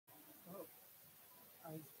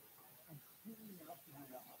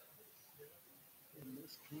And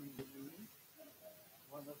this came to me,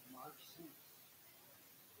 one of Marcy's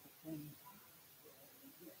things.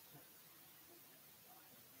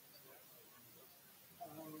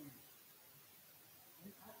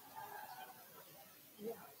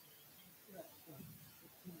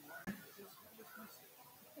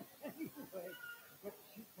 Anyway, but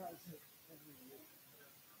she does it every year.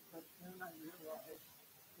 But then I realized,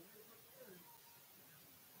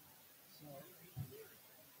 so,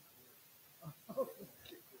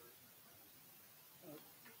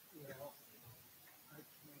 well, I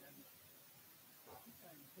can.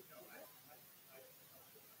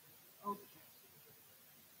 Okay.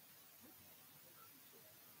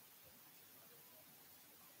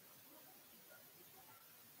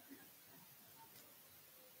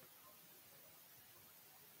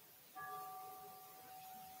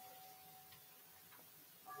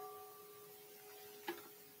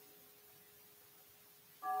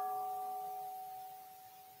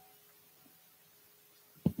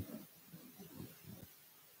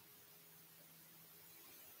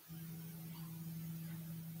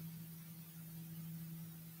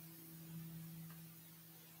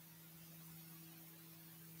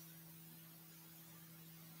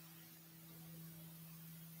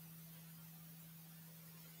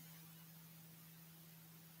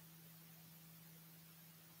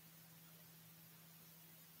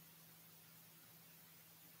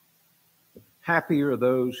 Happy are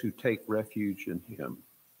those who take refuge in him.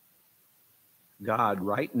 God,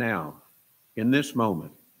 right now, in this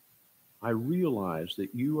moment, I realize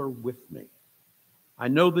that you are with me. I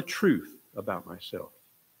know the truth about myself.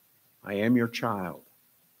 I am your child.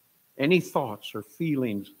 Any thoughts or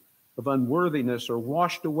feelings of unworthiness are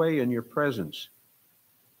washed away in your presence.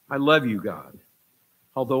 I love you, God,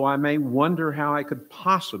 although I may wonder how I could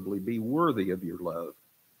possibly be worthy of your love.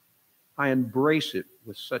 I embrace it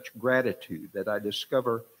with such gratitude that I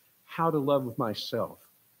discover how to love myself.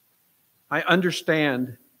 I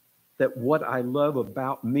understand that what I love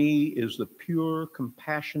about me is the pure,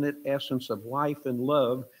 compassionate essence of life and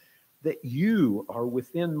love, that you are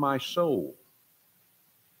within my soul.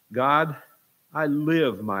 God, I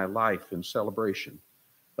live my life in celebration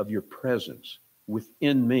of your presence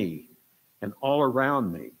within me and all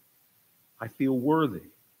around me. I feel worthy.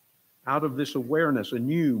 Out of this awareness, a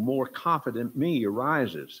new, more confident me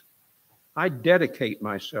arises. I dedicate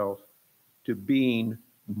myself to being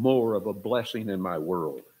more of a blessing in my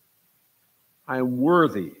world. I am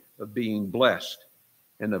worthy of being blessed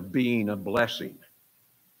and of being a blessing.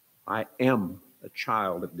 I am a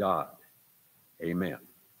child of God. Amen.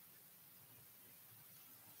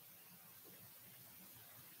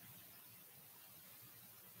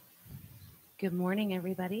 Good morning,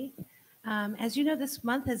 everybody. As you know, this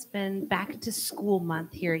month has been back to school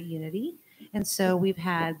month here at Unity. And so we've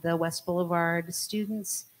had the West Boulevard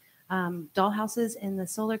students, dollhouses in the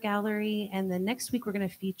Solar Gallery. And then next week, we're going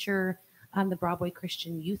to feature the Broadway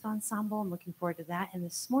Christian Youth Ensemble. I'm looking forward to that. And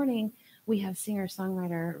this morning, we have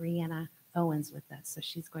singer-songwriter Rihanna Owens with us. So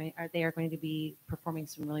they are going to be performing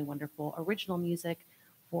some really wonderful original music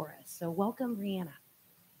for us. So welcome, Rihanna.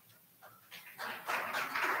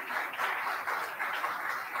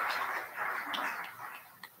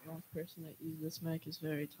 The last person that used this mic is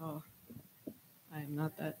very tall. I am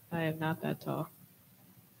not that tall.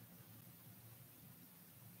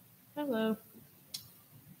 Hello.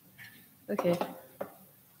 Okay. A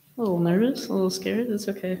little nervous, a little scared. That's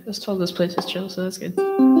okay. I was told this place is chill, so that's good.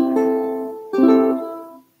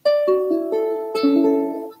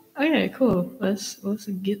 Okay, cool. Let's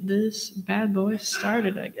get this bad boy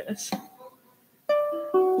started, I guess.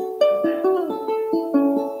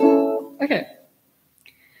 Okay.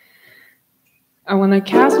 I want a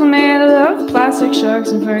castle made of plastic sharks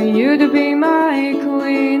and for you to be my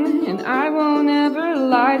queen. And I won't ever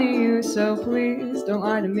lie to you, so please don't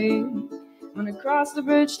lie to me. I wanna cross the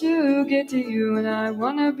bridge to get to you, and I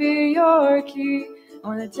wanna be your key. I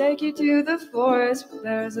wanna take you to the forest, but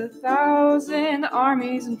there's 1,000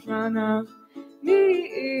 armies in front of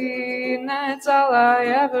me. And that's all I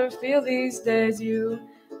ever feel these days. You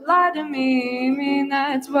lie to me, mean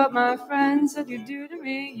that's what my friends said you do to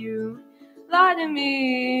me. You lie to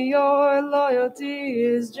me, your loyalty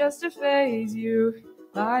is just a phase. You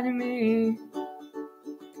lie to me.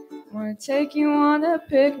 I wanna take you on a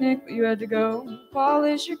picnic, but you had to go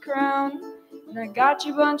polish your crown. And I got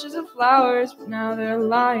you bunches of flowers, but now they're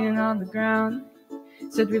lying on the ground.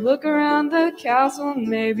 Said we look around the castle and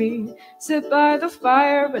maybe sit by the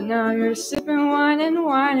fire, but now you're sipping wine and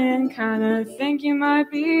whining. Kinda think you might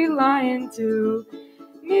be lying to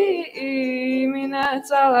me. I mean,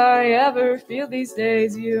 that's all I ever feel these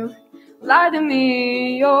days. You Lie to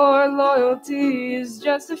me, your loyalty is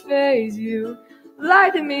just a phase. You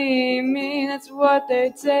lie to me, that's what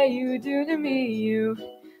they'd say you do to me. You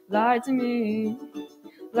lie to me,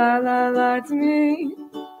 lie to me.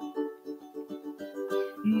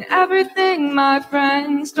 And everything my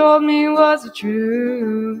friends told me was the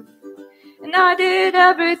truth. And I did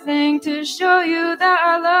everything to show you that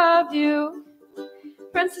I loved you.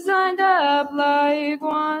 Princes lined up like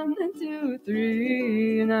 1, 2,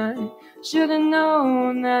 3, and I should've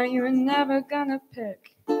known that you were never gonna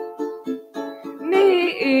pick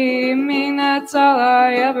me. That's all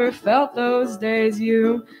I ever felt those days.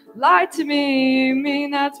 You lied to me,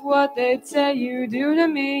 that's what they'd say you do to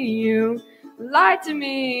me. You lied to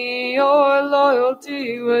me, your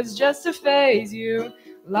loyalty was just a phase. You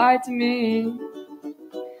lied to me,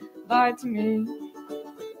 lied to me.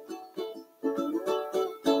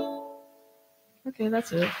 Okay,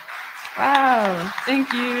 that's it. Wow,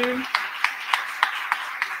 thank you.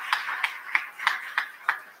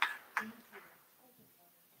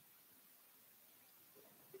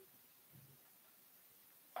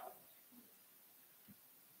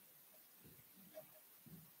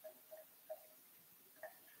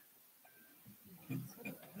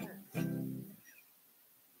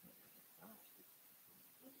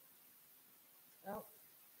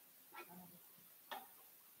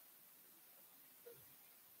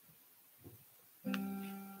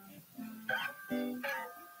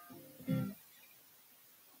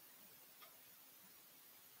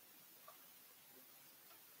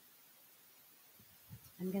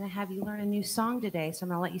 I'm going to have you learn a new song today, so I'm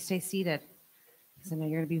going to let you stay seated because I know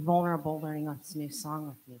you're going to be vulnerable learning this new song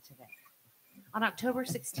with me today. On October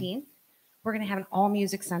 16th, we're going to have an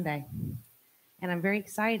all-music Sunday, and I'm very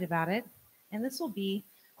excited about it. And this will be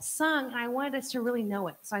sung, and I wanted us to really know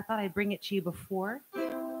it, so I thought I'd bring it to you before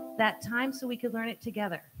that time so we could learn it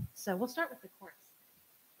together. So we'll start with the chorus.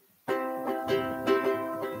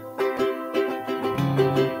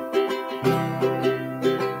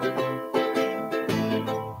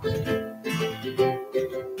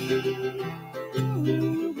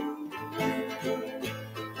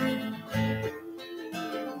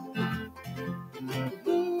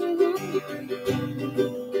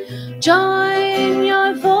 Join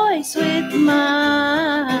your voice with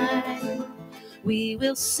mine. We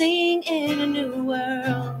will sing in a new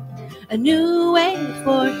world, a new way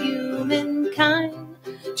for humankind.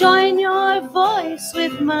 Join your voice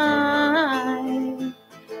with mine.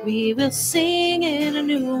 We will sing in a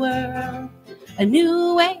new world, a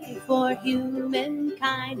new way for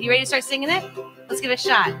humankind. You ready to start singing it? Let's give it a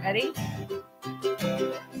shot. Ready?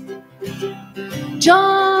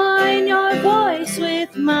 Join your voice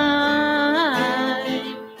with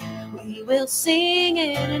mine. We will sing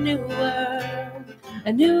in a new world,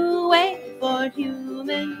 a new way for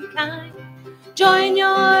humankind. Join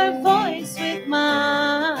your voice with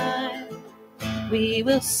mine. We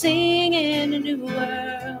will sing in a new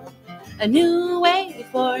world, a new way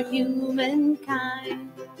for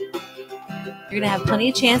humankind. You're going to have plenty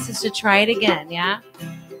of chances to try it again, yeah?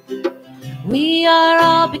 We are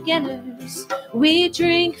all beginners. We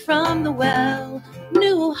drink from the well.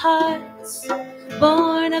 New hearts,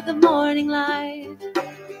 born of the morning light.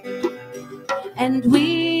 And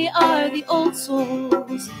we are the old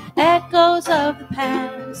souls, echoes of the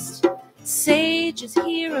past, sages,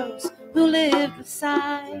 heroes who lived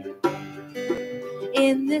beside.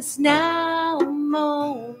 In this now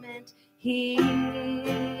moment here,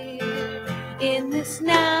 in this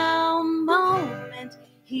now moment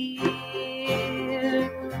here,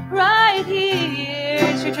 right here.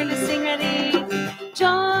 It's your turn to sing. Ready?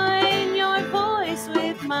 Join your voice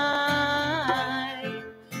with mine.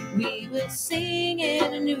 We will sing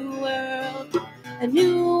in a new world, a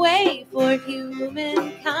new way for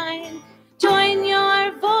humankind. Join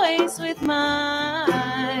your voice with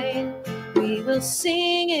mine. We will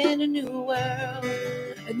sing in a new world,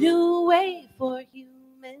 a new way for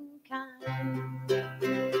humankind.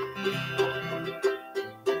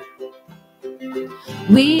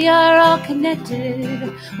 We are all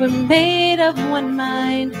connected. We're made of one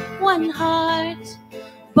mind, one heart,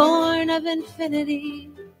 born of infinity.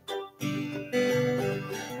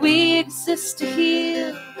 We exist to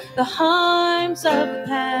heal the harms of the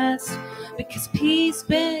past, because peace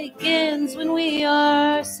begins when we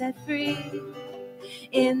are set free.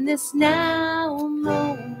 In this now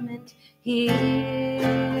moment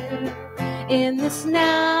here, in this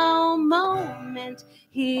now moment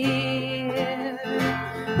here,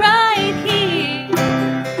 right here.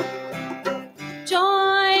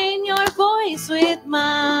 Join your voice with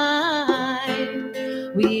mine.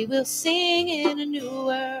 We will sing in a new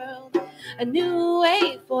world, a new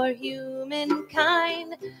way for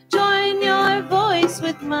humankind. Join your voice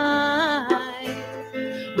with mine.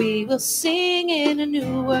 We will sing in a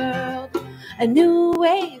new world, a new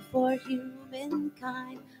way for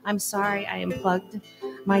humankind. I'm sorry, I unplugged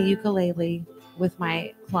my ukulele with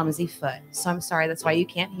my clumsy foot. So I'm sorry, that's why you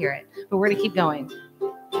can't hear it. But we're gonna keep going.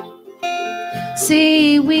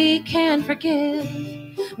 See, we can forgive,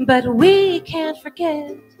 but we can't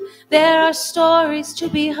forget. There are stories to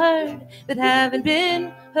be heard that haven't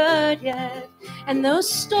been heard yet. And those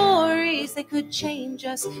stories, they could change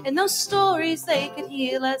us. And those stories, they could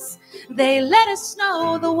heal us. They let us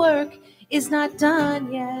know the work is not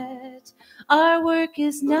done yet. Our work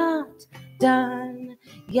is not done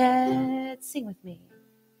yet. Sing with me.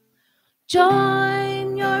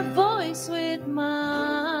 Join your voice with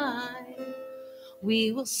mine.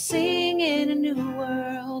 We will sing in a new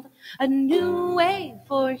world, a new way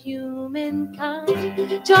for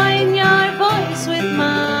humankind. Join your voice with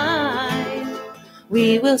mine.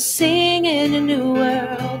 We will sing in a new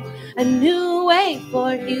world, a new way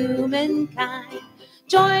for humankind.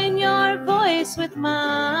 Join your voice with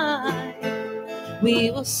mine.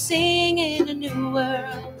 We will sing in a new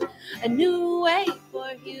world, a new way for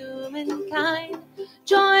humankind.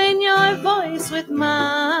 Join your voice with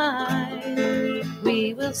mine.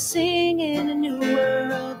 We will sing in a new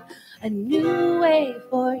world, a new way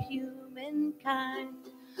for humankind.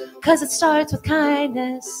 'Cause it starts with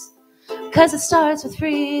kindness, 'cause it starts with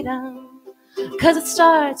freedom, 'cause it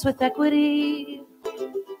starts with equity.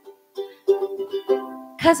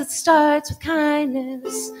 'Cause it starts with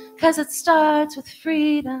kindness, 'cause it starts with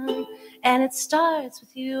freedom, and it starts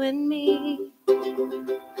with you and me.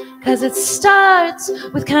 'Cause it starts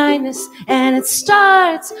with kindness, and it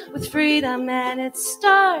starts with freedom, and it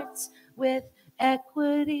starts with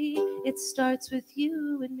equity. It starts with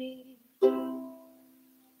you and me.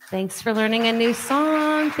 Thanks for learning a new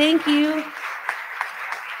song. Thank you.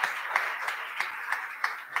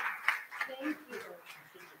 Thank you.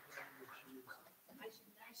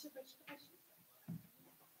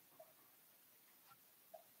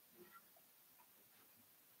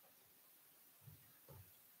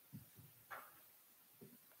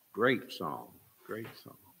 Great song. Great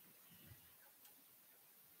song.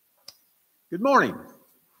 Good morning.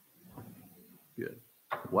 Good.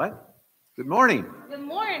 What? Good morning. Good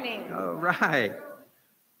morning. All right.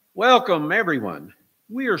 Welcome, everyone.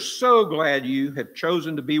 We are so glad you have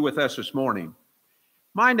chosen to be with us this morning.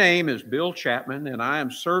 My name is Bill Chapman, and I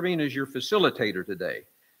am serving as your facilitator today.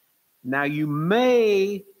 Now, you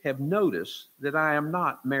may have noticed that I am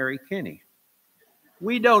not Mary Kinney.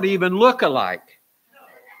 We don't even look alike.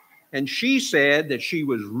 And she said that she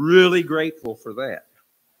was really grateful for that.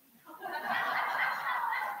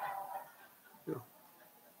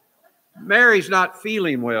 Mary's not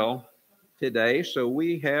feeling well today, so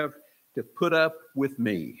we have to put up with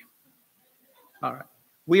me. All right.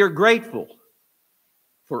 We are grateful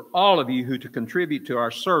for all of you who to contribute to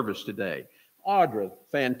our service today. Audra,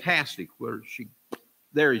 fantastic. Where is she?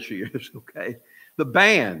 There she is, okay. The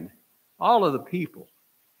band, all of the people.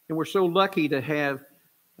 And we're so lucky to have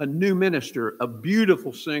a new minister, a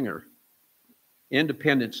beautiful singer,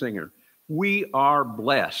 independent singer. We are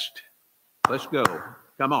blessed. Let's go.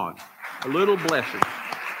 Come on. A little blessing.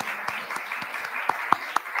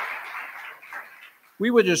 We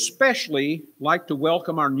would especially like to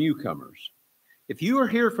welcome our newcomers. If you are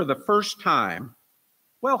here for the first time,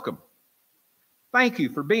 welcome. Thank you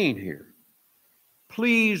for being here.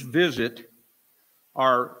 Please visit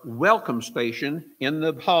our welcome station in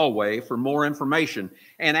the hallway for more information.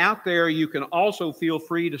 And out there, you can also feel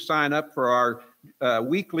free to sign up for our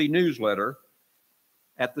weekly newsletter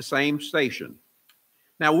at the same station.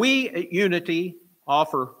 Now, we at Unity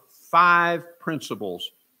offer 5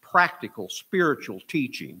 principles, practical, spiritual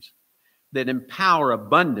teachings that empower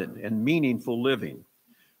abundant and meaningful living.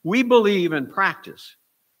 We believe and practice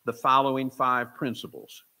the following 5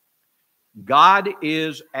 principles. God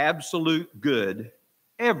is absolute good,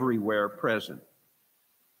 everywhere present.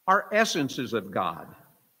 Our essence is of God,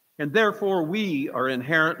 and therefore we are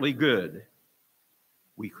inherently good.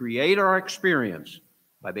 We create our experience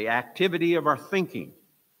by the activity of our thinking.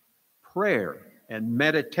 Prayer and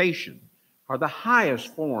meditation are the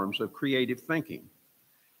highest forms of creative thinking.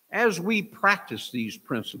 As we practice these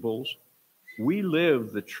principles, we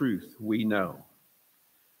live the truth we know.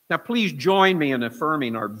 Now, please join me in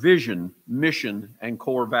affirming our vision, mission, and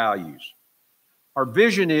core values. Our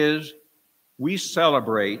vision is we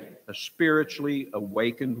celebrate a spiritually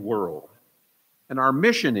awakened world. And our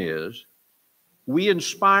mission is we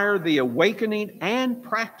inspire the awakening and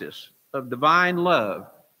practice of divine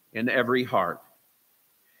love in every heart.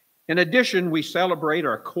 In addition, we celebrate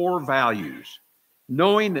our core values,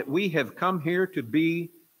 knowing that we have come here to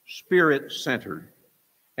be Spirit-centered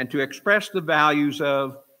and to express the values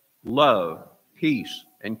of love, peace,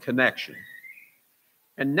 and connection.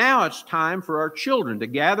 And now it's time for our children to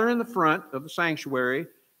gather in the front of the sanctuary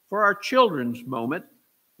for our children's moment,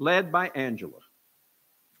 led by Angela.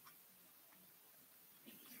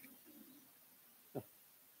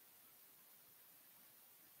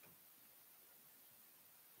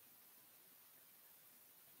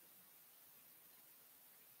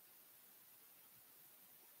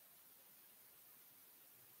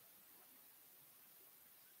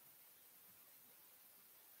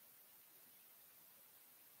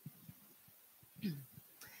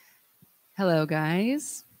 Hello,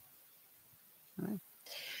 guys.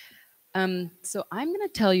 So I'm going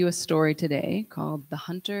to tell you a story today called The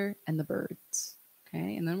Hunter and the Birds.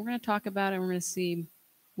 Okay, and then we're going to talk about it and we're going to see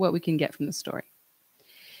what we can get from the story.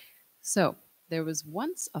 So there was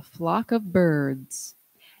once a flock of birds,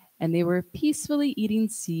 and they were peacefully eating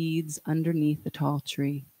seeds underneath a tall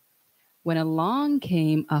tree, when along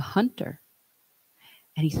came a hunter,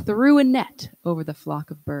 and he threw a net over the flock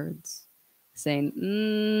of birds, saying,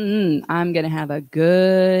 I'm going to have a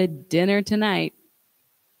good dinner tonight.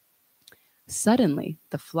 Suddenly,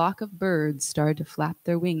 the flock of birds started to flap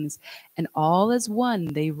their wings, and all as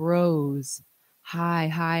one they rose, high,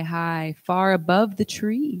 high, high, far above the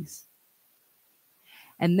trees.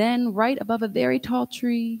 And then right above a very tall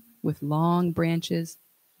tree with long branches,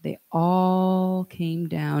 they all came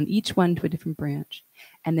down, each one to a different branch,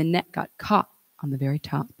 and the net got caught on the very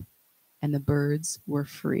top, and the birds were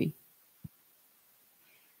free.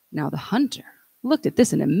 Now the hunter looked at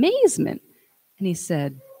this in amazement, and he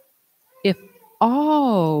said, if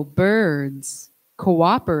all birds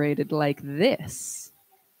cooperated like this,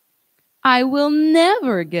 I will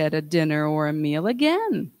never get a dinner or a meal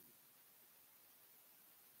again.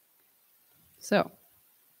 So,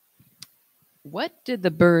 what did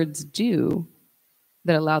the birds do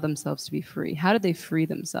that allowed themselves to be free? How did they free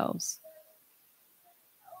themselves?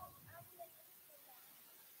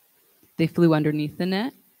 They flew underneath the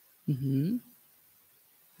net. Mm-hmm.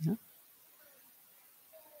 Yeah.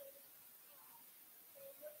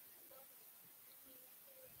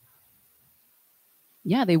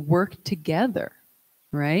 Yeah, they worked together,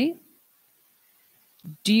 right?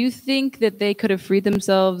 Do you think that they could have freed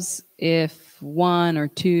themselves if one or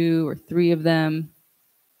two or three of them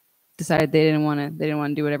decided they didn't want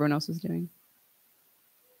to do what everyone else was doing?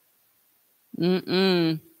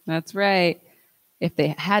 That's right. If they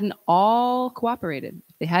hadn't all cooperated,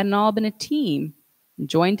 if they hadn't all been a team and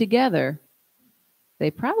joined together,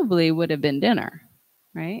 they probably would have been dinner,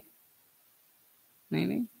 right?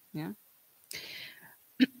 Maybe, yeah.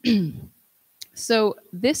 So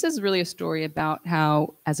this is really a story about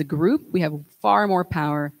how, as a group, we have far more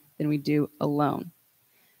power than we do alone.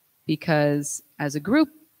 Because as a group,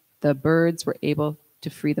 the birds were able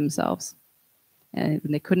to free themselves. And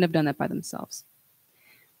they couldn't have done that by themselves.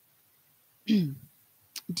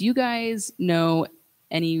 Do you guys know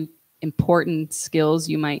any important skills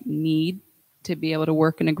you might need to be able to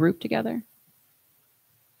work in a group together?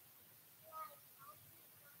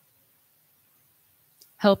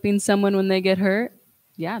 Helping someone when they get hurt?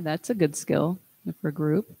 Yeah, that's a good skill for a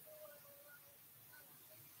group.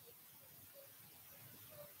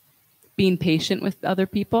 Being patient with other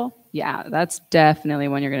people? Yeah, that's definitely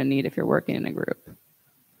one you're going to need if you're working in a group.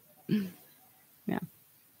 Yeah.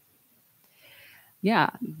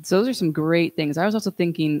 Yeah, so those are some great things. I was also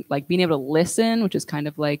thinking, like, being able to listen, which is kind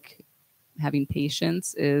of like having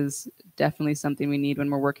patience, is definitely something we need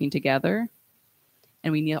when we're working together.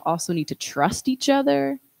 And we also need to trust each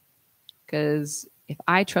other, because if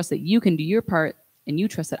I trust that you can do your part and you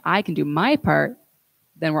trust that I can do my part,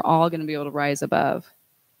 then we're all going to be able to rise above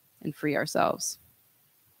and free ourselves.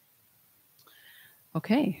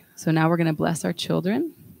 Okay, so now we're going to bless our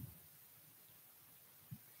children.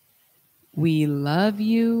 We love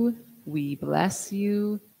you, we bless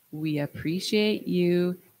you, we appreciate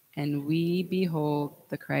you, and we behold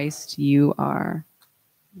the Christ you are.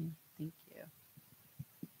 Thank you.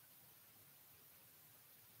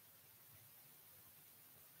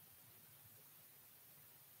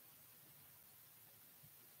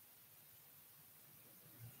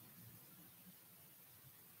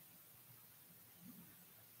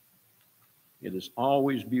 It is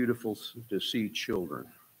always beautiful to see children.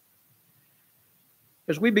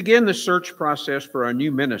 As we begin the search process for our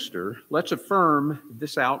new minister, let's affirm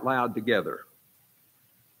this out loud together.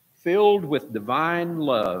 Filled with divine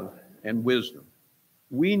love and wisdom,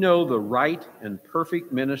 we know the right and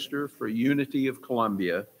perfect minister for Unity of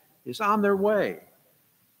Columbia is on their way.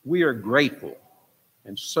 We are grateful,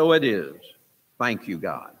 and so it is. Thank you,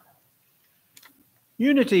 God.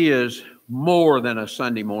 Unity is more than a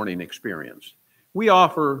Sunday morning experience. We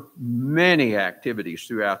offer many activities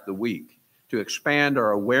throughout the week to expand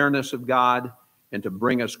our awareness of God and to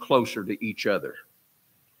bring us closer to each other.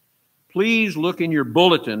 Please look in your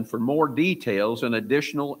bulletin for more details and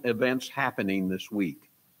additional events happening this week.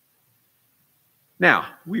 Now,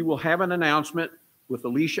 we will have an announcement with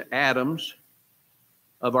Alicia Adams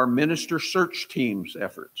of our minister search team's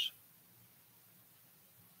efforts.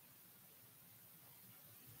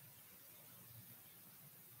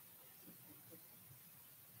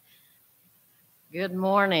 Good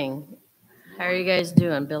morning. How are you guys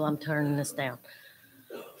doing? Bill, I'm turning this down.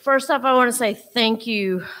 First off, I want to say thank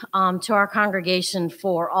you to our congregation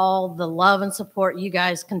for all the love and support you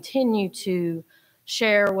guys continue to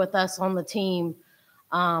share with us on the team.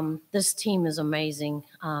 This team is amazing.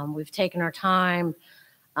 We've taken our time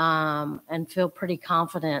and feel pretty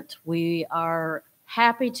confident. We are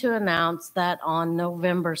happy to announce that on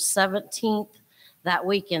November 17th, that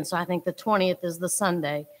weekend, so I think the 20th is the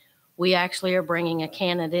Sunday, we actually are bringing a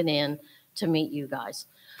candidate in to meet you guys.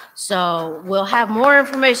 So we'll have more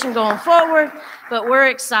information going forward, but we're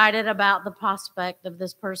excited about the prospect of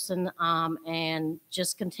this person, and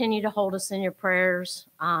just continue to hold us in your prayers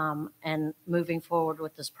and moving forward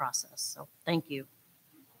with this process. So thank you.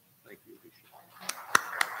 Thank you, Alicia.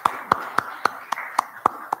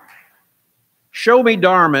 Show Me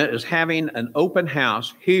Dharma is having an open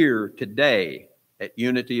house here today at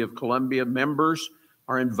Unity of Columbia. Members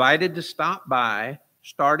are invited to stop by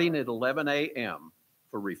starting at 11 a.m.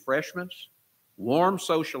 for refreshments, warm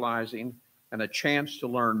socializing, and a chance to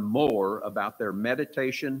learn more about their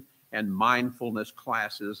meditation and mindfulness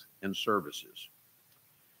classes and services.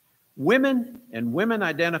 Women and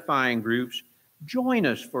women-identifying groups, join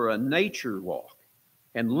us for a nature walk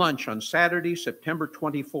and lunch on Saturday, September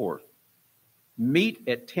 24th. Meet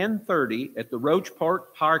at 10:30 at the Roach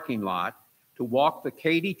Park parking lot to walk the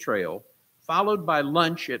Katy Trail, followed by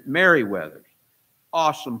lunch at Merriweather.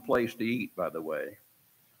 Awesome place to eat, by the way.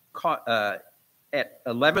 At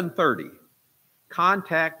 11:30,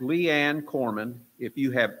 contact Leanne Corman if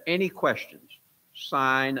you have any questions.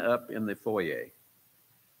 Sign up in the foyer.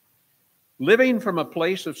 Living from a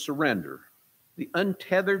Place of Surrender, The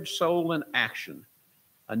Untethered Soul in Action,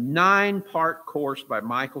 a 9-part course by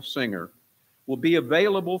Michael Singer, will be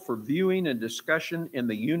available for viewing and discussion in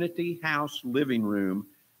the Unity House living room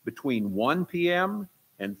between 1 p.m.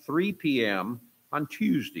 and 3 p.m. on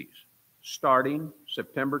Tuesdays, starting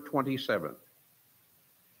September 27th.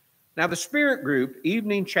 Now, the Spirit Group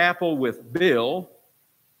Evening Chapel with Bill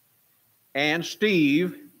and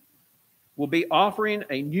Steve will be offering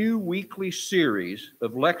a new weekly series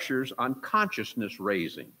of lectures on consciousness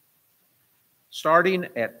raising. Starting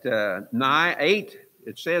at 8,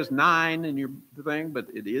 it says 9 in your thing, but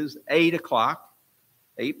it is 8 o'clock,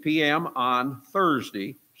 8 p.m. on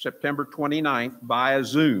Thursday, September 29th via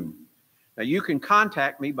Zoom. Now, you can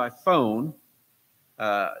contact me by phone,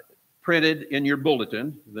 printed in your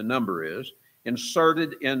bulletin, the number is,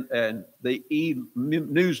 inserted in the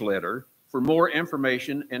e-newsletter for more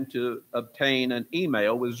information and to obtain an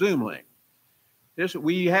email with Zoom link.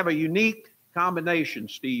 We have a unique combination,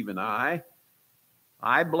 Steve and I.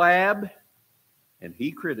 I blab, and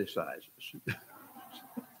he criticizes.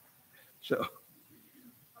 So,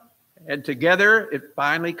 and together, it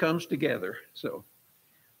finally comes together. So,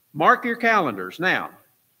 mark your calendars now,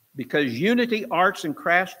 because Unity Arts and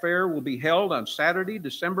Crafts Fair will be held on Saturday,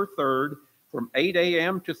 December 3rd from 8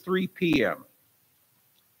 a.m. to 3 p.m.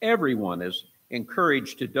 Everyone is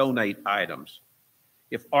encouraged to donate items.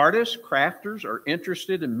 If artists, crafters are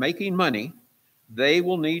interested in making money, they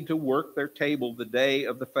will need to work their table the day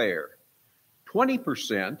of the fair.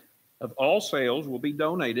 20% of all sales will be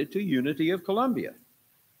donated to Unity of Columbia.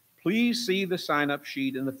 Please see the sign-up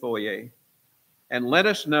sheet in the foyer and let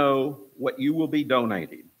us know what you will be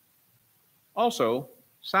donating. Also,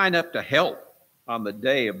 sign up to help on the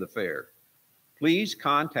day of the fair. Please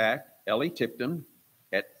contact Ellie Tipton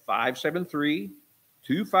at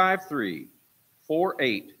 573-253-4874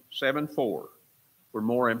 for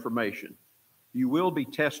more information. You will be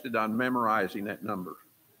tested on memorizing that number.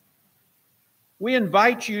 We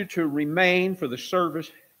invite you to remain for the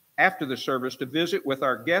service, after the service, to visit with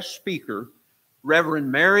our guest speaker,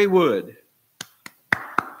 Reverend Mary Wood.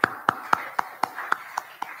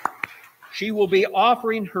 She will be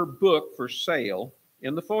offering her book for sale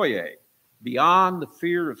in the foyer, Beyond the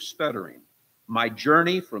Fear of Stuttering, My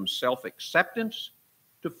Journey from Self-Acceptance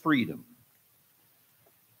to Freedom.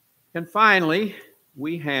 And finally,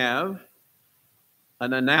 we have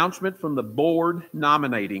an announcement from the board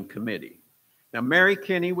nominating committee. Now, Mary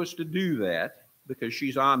Kinney was to do that because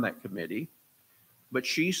she's on that committee, but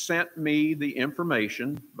she sent me the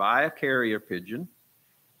information via carrier pigeon.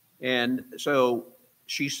 And so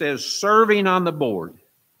she says, serving on the board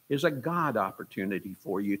is a God opportunity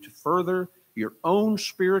for you to further your own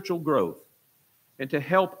spiritual growth and to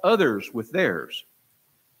help others with theirs.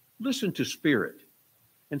 Listen to Spirit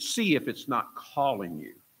and see if it's not calling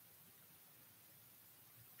you.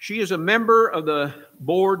 She is a member of the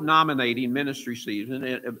board nominating ministry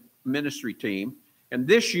team, and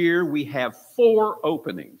this year we have 4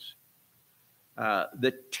 openings.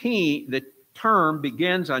 The term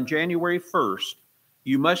begins on January 1st.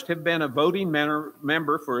 You must have been a voting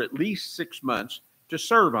member for at least 6 months to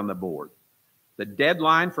serve on the board. The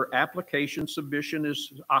deadline for application submission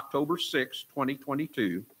is October 6,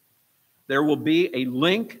 2022. There will be a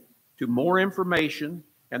link to more information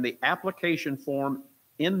and the application form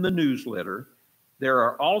in the newsletter. There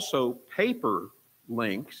are also paper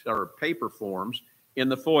links or paper forms in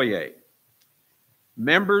the foyer.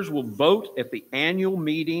 Members will vote at the annual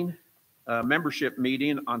meeting, membership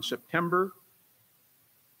meeting on November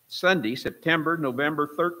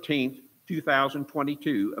 13th,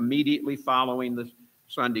 2022, immediately following the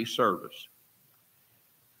Sunday service.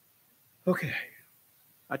 Okay,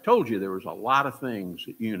 I told you there was a lot of things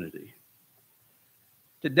at Unity.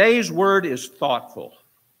 Today's word is thoughtful.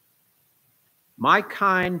 My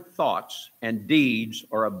kind thoughts and deeds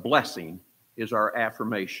are a blessing is our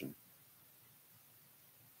affirmation.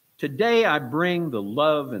 Today I bring the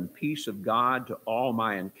love and peace of God to all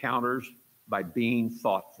my encounters by being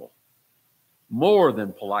thoughtful. More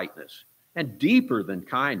than politeness and deeper than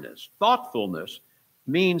kindness, thoughtfulness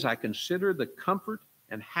means I consider the comfort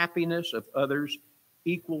and happiness of others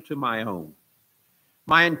equal to my own.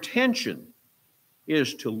 My intention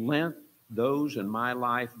is to let those in my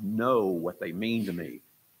life know what they mean to me.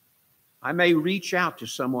 I may reach out to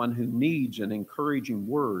someone who needs an encouraging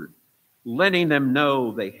word, letting them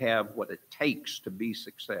know they have what it takes to be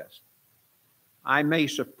success. I may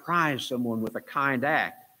surprise someone with a kind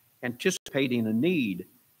act, anticipating a need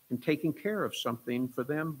and taking care of something for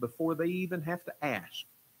them before they even have to ask.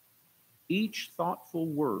 Each thoughtful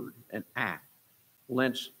word and act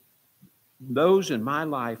lets those in my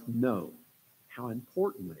life know how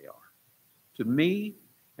important they are to me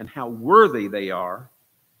and how worthy they are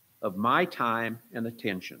of my time and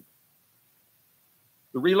attention.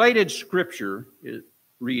 The related scripture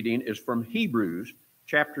reading is from Hebrews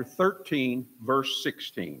chapter 13, verse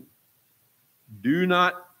 16. Do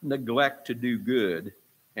not neglect to do good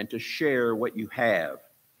and to share what you have,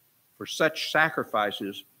 for such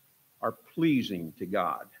sacrifices are pleasing to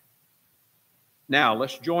God. Now,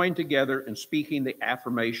 let's join together in speaking the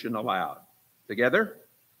affirmation aloud. Together,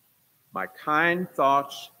 my kind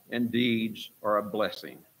thoughts and deeds are a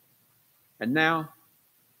blessing. And now,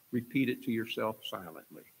 repeat it to yourself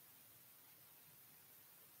silently.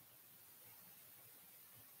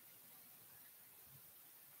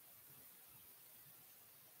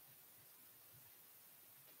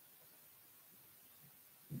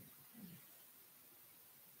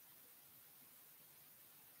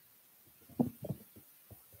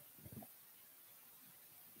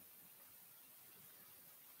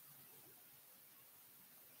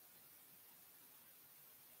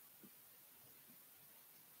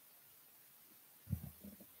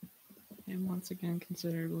 And once again,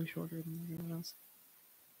 considerably shorter than everyone else.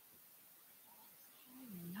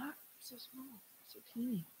 Not so small, so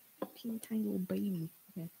teeny. Teeny tiny little baby.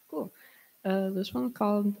 Okay, cool. This one's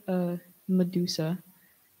called Medusa.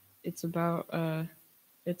 It's about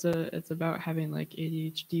it's about having like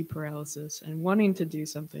ADHD paralysis and wanting to do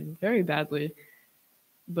something very badly,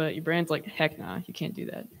 but your brain's like, heck nah, you can't do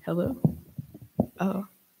that. Hello? Oh,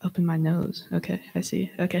 open my nose. Okay, I see.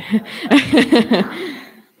 Okay.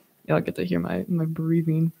 Y'all get to hear my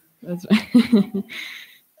breathing. That's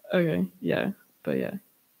okay, yeah, but yeah.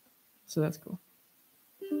 So that's cool.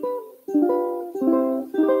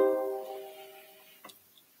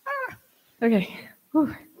 Okay.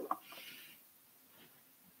 Whew.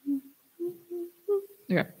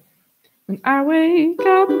 Okay. When I wake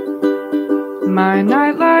up, my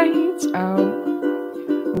night light's out.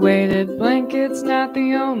 Weighted blanket's not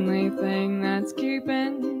the only thing that's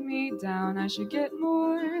keeping me down. I should get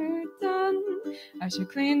more done. I should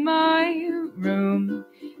clean my room.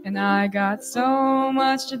 And I got so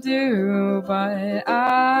much to do, but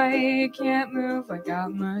I can't move. I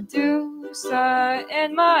got Medusa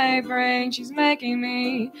in my brain. She's making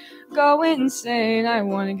me go insane. I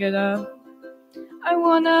want to get up I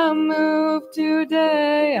wanna move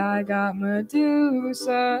today. I got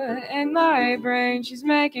Medusa in my brain. She's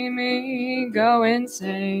making me go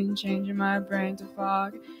insane, changing my brain to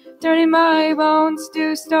fog, turning my bones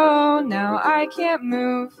to stone. Now I can't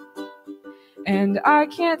move and I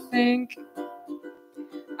can't think.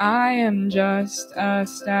 I am just a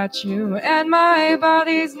statue and my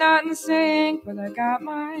body's not in sync. But I got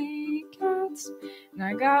my cats and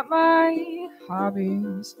I got my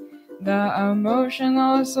hobbies. The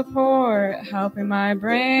emotional support, helping my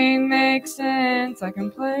brain make sense. I can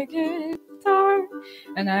play guitar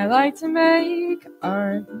and I like to make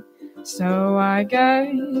art. So I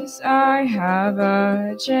guess I have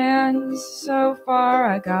a chance. So far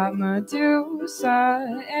I got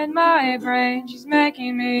Medusa in my brain. She's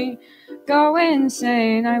making me go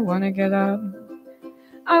insane. I wanna get up,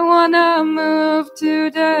 I wanna move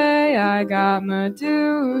today. I got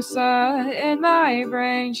Medusa in my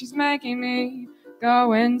brain. She's making me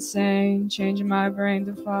go insane, changing my brain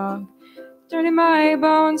to fog, turning my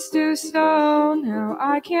bones to stone. Now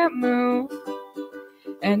I can't move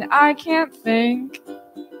and I can't think,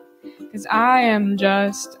 'cause I am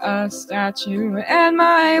just a statue and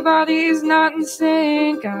my body's not in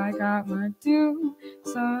sync. I got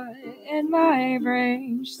Medusa in my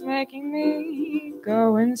brain. She's making me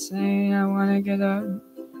go insane. I wanna get up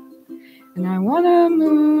and I wanna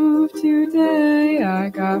move today. I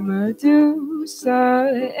got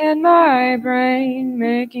Medusa in my brain,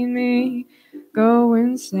 making me go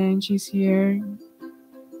insane. She's here,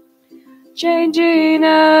 changing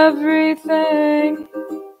everything.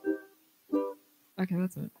 Okay,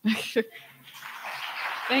 that's it.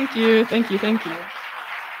 Thank you, thank you, thank you.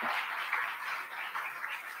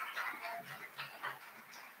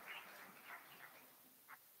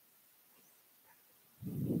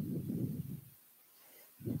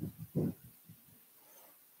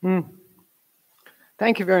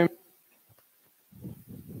 Thank you very much.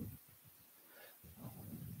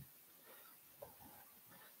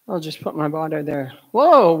 I'll just put my body there.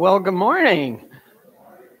 Whoa, well, good morning.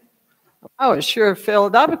 Oh, it sure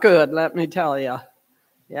filled up good, let me tell you.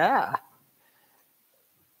 Yeah.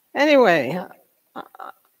 Anyway,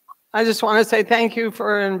 I just want to say thank you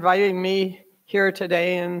for inviting me here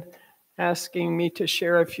today and asking me to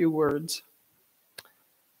share a few words.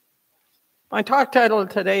 My talk title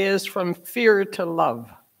today is From Fear to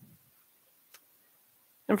Love.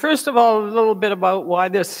 And first of all, a little bit about why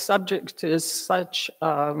this subject is such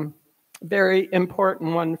a very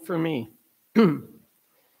important one for me. In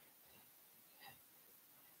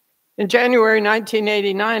January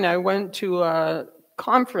 1989, I went to a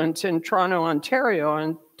conference in Toronto, Ontario,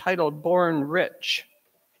 entitled Born Rich.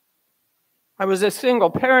 I was a single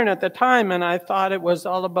parent at the time, and I thought it was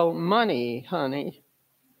all about money, honey.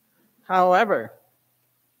 However,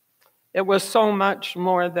 it was so much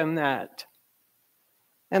more than that.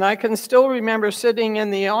 And I can still remember sitting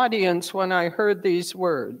in the audience when I heard these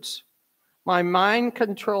words. My mind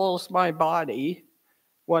controls my body.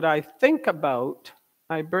 What I think about,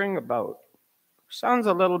 I bring about. Sounds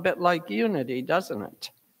a little bit like unity, doesn't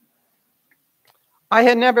it? I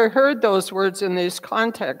had never heard those words in this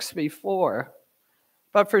context before,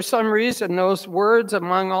 but for some reason, those words,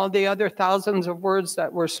 among all the other thousands of words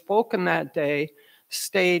that were spoken that day,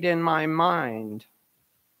 stayed in my mind.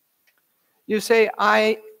 You see,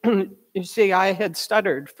 I had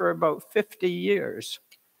stuttered for about 50 years.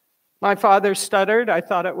 My father stuttered. I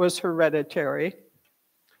thought it was hereditary.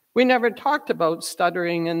 We never talked about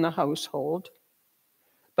stuttering in the household,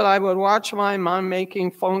 but I would watch my mom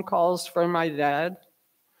making phone calls for my dad,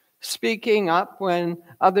 speaking up when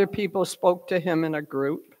other people spoke to him in a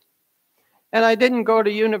group. And I didn't go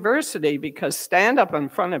to university because stand up in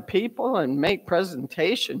front of people and make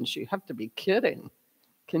presentations, you have to be kidding.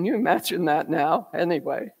 Can you imagine that now?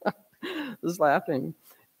 Anyway, I was laughing.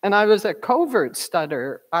 And I was a covert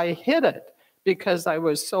stutterer. I hid it because I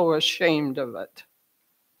was so ashamed of it.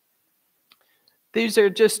 These are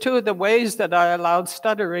just two of the ways that I allowed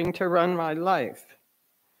stuttering to run my life.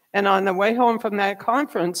 And on the way home from that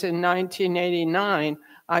conference in 1989,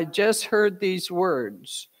 I just heard these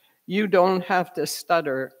words, "You don't have to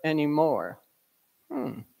stutter anymore."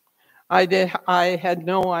 I had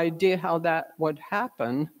no idea how that would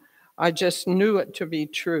happen. I just knew it to be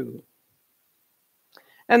true.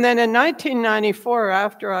 And then in 1994,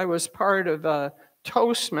 after I was part of a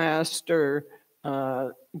Toastmaster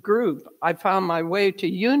group, I found my way to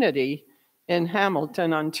Unity in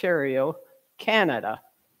Hamilton, Ontario, Canada.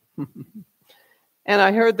 And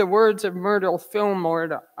I heard the words of Myrtle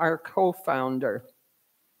Fillmore, our co-founder.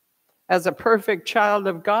 As a perfect child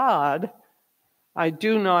of God, I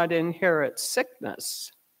do not inherit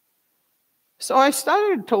sickness. So I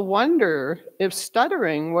started to wonder if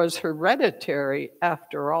stuttering was hereditary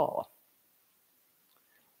after all.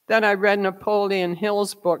 Then I read Napoleon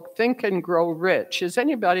Hill's book, Think and Grow Rich. Has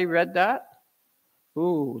anybody read that?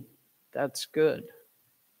 Ooh, that's good.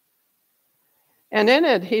 And in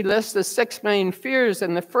it, he lists the 6 main fears,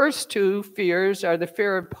 and the first 2 fears are the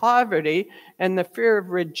fear of poverty and the fear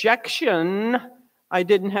of rejection. I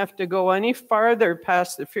didn't have to go any farther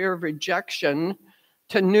past the fear of rejection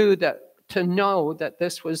to know that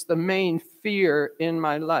this was the main fear in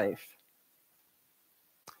my life.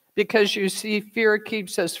 Because you see, fear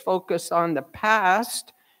keeps us focused on the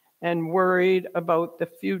past and worried about the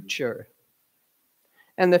future.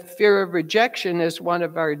 And the fear of rejection is one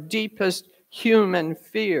of our deepest human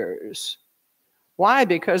fears. Why?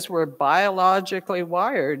 Because we're biologically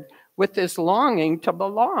wired with this longing to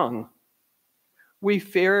belong. We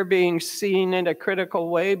fear being seen in a critical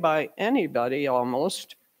way by anybody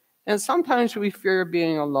almost, and sometimes we fear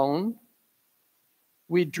being alone.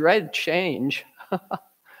 We dread change.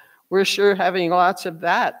 We're sure having lots of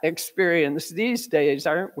that experience these days,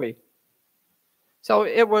 aren't we? So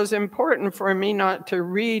it was important for me not to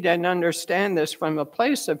read and understand this from a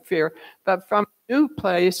place of fear, but from a new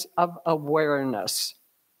place of awareness.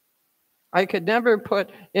 I could never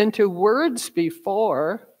put into words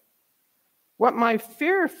before what my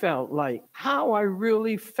fear felt like, how I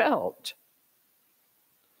really felt.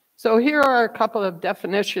 So here are a couple of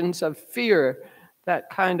definitions of fear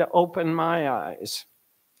that kind of opened my eyes.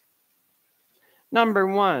 Number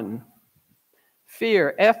 1,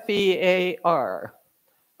 fear, F-E-A-R,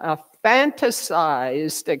 a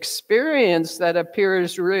fantasized experience that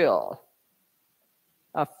appears real.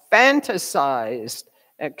 A fantasized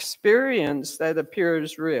experience that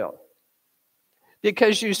appears real.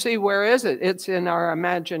 Because you see, where is it? It's in our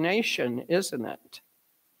imagination, isn't it?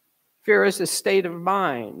 Fear is a state of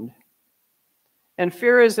mind. And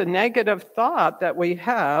fear is a negative thought that we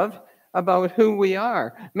have about who we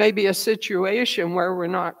are. Maybe a situation where we're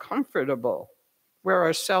not comfortable, where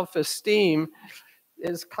our self-esteem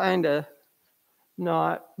is kind of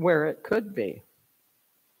not where it could be.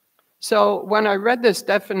 So when I read this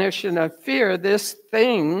definition of fear, this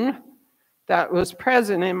thing that was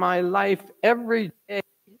present in my life every day,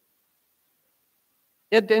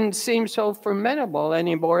 it didn't seem so formidable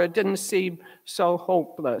anymore. It didn't seem so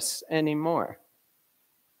hopeless anymore.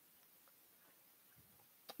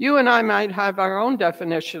 You and I might have our own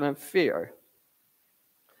definition of fear,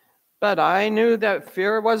 but I knew that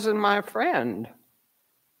fear wasn't my friend.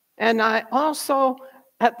 And I also,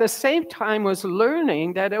 at the same time, was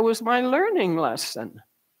learning that it was my learning lesson.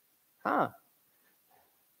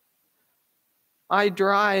 I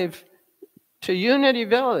drive to Unity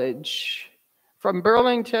Village from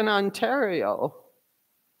Burlington, Ontario,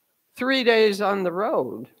 3 days on the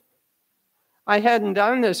road. I hadn't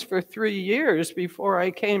done this for 3 years before I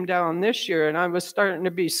came down this year, and I was starting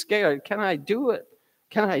to be scared. Can I do it?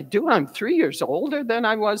 Can I do it? I'm 3 years older than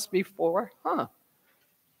I was before.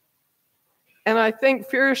 And I think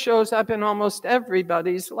fear shows up in almost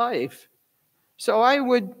everybody's life. So I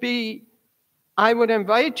would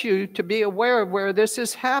invite you to be aware of where this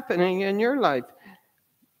is happening in your life.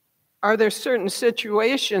 Are there certain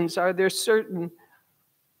situations? Are there certain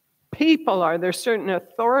people? Are there certain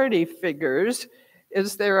authority figures?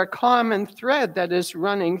 Is there a common thread that is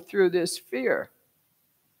running through this fear?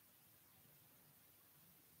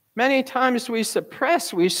 Many times we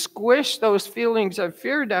suppress, we squish those feelings of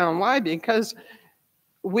fear down. Why? Because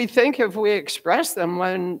we think if we express them,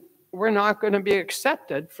 when we're not going to be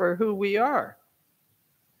accepted for who we are.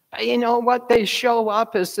 But you know what? They show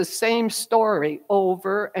up as the same story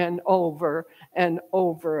over and over and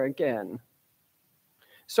over again.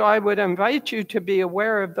 So I would invite you to be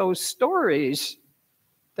aware of those stories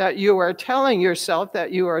that you are telling yourself,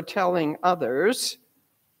 that you are telling others,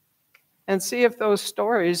 and see if those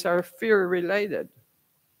stories are fear-related.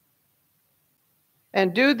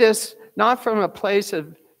 And do this not from a place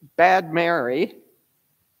of bad Mary,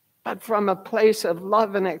 but from a place of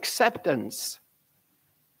love and acceptance.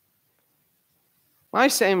 My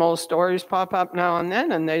same old stories pop up now and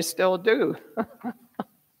then, and they still do.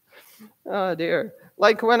 Oh, dear.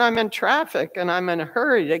 Like when I'm in traffic and I'm in a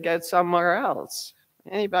hurry to get somewhere else.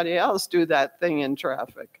 Anybody else do that thing in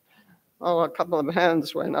traffic? Oh, a couple of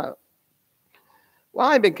hands went up.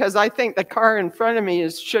 Why? Because I think the car in front of me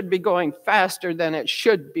should be going faster than it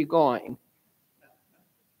should be going.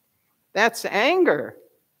 That's anger.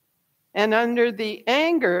 And under the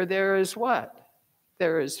anger, there is what?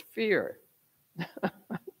 There is fear.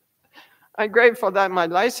 I'm grateful that my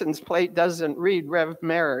license plate doesn't read Rev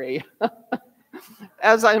Mary.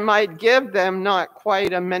 as I might give them not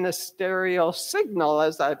quite a ministerial signal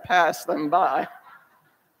as I pass them by.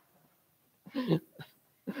 You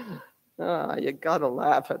gotta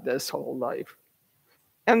laugh at this whole life.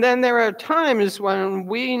 And then there are times when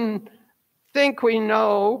we think we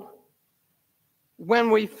know,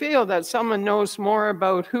 when we feel that someone knows more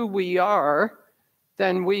about who we are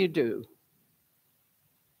than we do.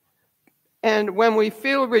 And when we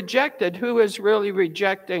feel rejected, who is really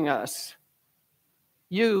rejecting us?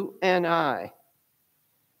 You and I.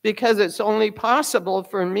 Because it's only possible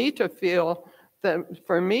for me to feel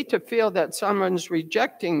that someone's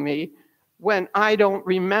rejecting me when I don't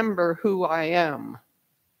remember who I am.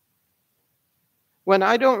 When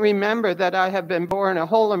I don't remember that I have been born a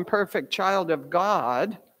whole and perfect child of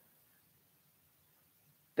God,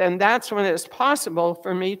 then that's when it's possible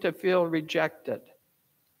for me to feel rejected.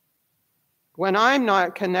 When I'm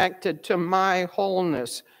not connected to my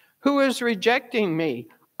wholeness, who is rejecting me?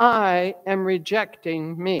 I am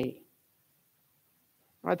rejecting me.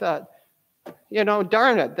 I thought,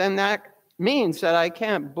 darn it, then that means that I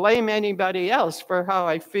can't blame anybody else for how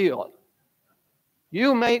I feel.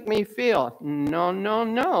 You make me feel. No, no,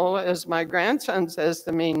 no. As my grandson says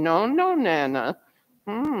to me, no, no, Nana.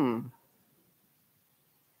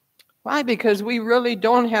 Why? Because we really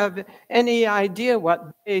don't have any idea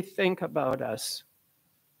what they think about us.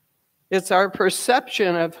 It's our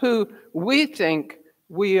perception of who we think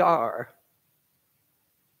we are.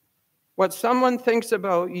 What someone thinks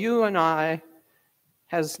about you and I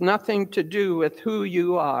has nothing to do with who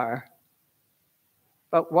you are.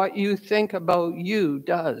 But what you think about you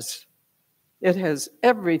does. It has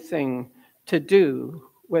everything to do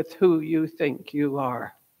with who you think you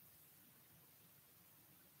are.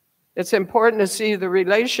 It's important to see the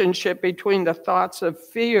relationship between the thoughts of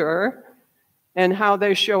fear and how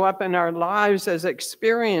they show up in our lives as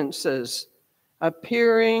experiences,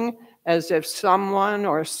 appearing as if someone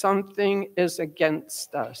or something is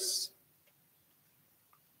against us.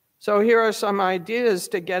 So here are some ideas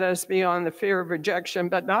to get us beyond the fear of rejection,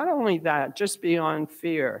 but not only that, just beyond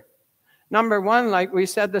fear. Number one, like we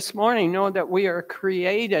said this morning, know that we are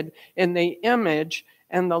created in the image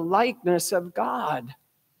and the likeness of God.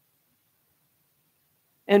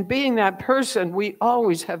 And being that person, we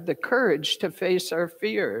always have the courage to face our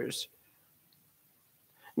fears.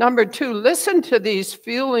 Number two, listen to these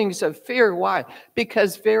feelings of fear. Why?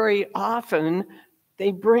 Because very often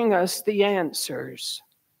they bring us the answers.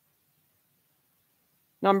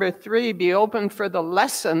 Number three, be open for the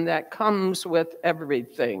lesson that comes with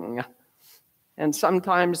everything. And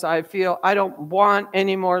sometimes I feel I don't want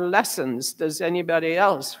any more lessons. Does anybody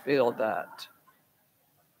else feel that?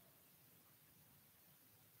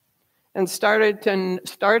 And start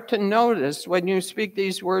to notice when you speak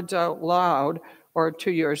these words out loud or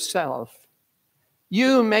to yourself.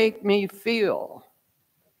 You make me feel.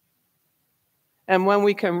 And when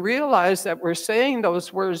we can realize that we're saying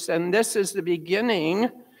those words, and this is the beginning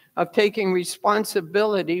of taking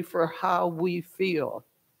responsibility for how we feel.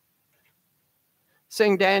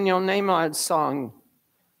 Sing Daniel Nahmod's song,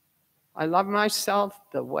 I love myself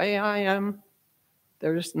the way I am.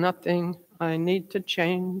 There's nothing I need to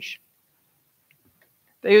change.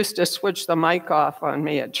 They used to switch the mic off on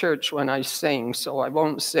me at church when I sing, so I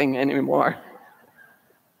won't sing anymore.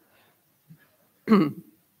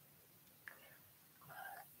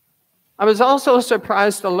 I was also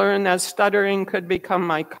surprised to learn that stuttering could become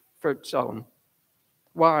my comfort zone.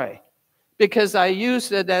 Why? Because I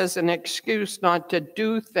used it as an excuse not to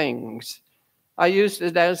do things. I used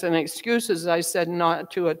it as an excuse, as I said,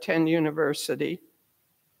 not to attend university,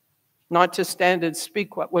 not to stand and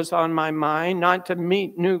speak what was on my mind, not to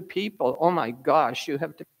meet new people. Oh my gosh, you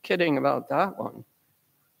have to be kidding about that one.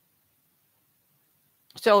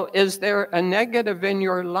 So is there a negative in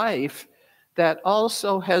your life that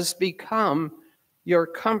also has become your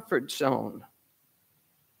comfort zone?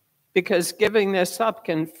 Because giving this up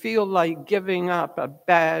can feel like giving up a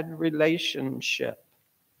bad relationship.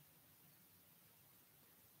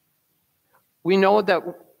 We know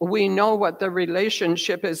what the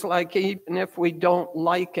relationship is like even if we don't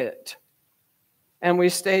like it. And we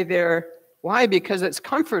stay there. Why? Because it's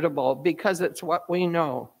comfortable, because it's what we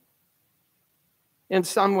know. In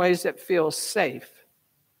some ways it feels safe.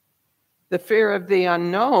 The fear of the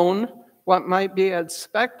unknown, what might be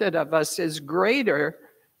expected of us, is greater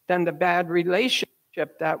than the bad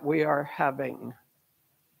relationship that we are having.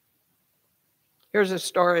 Here's a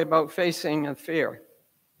story about facing a fear.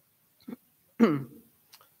 When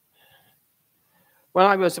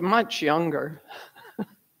I was much younger,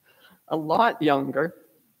 a lot younger,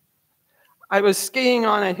 I was skiing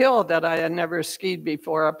on a hill that I had never skied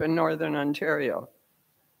before up in Northern Ontario.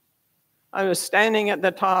 I was standing at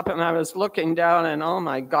the top and I was looking down, and oh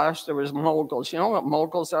my gosh, there was moguls. You know what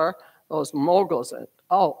moguls are? Those moguls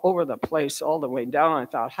all over the place, all the way down. I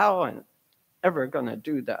thought, how am I ever going to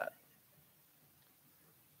do that?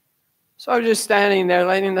 So I was just standing there,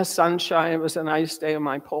 letting in the sunshine. It was a nice day of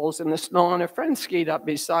my poles in the snow, and a friend skied up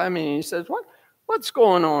beside me, and he says, what's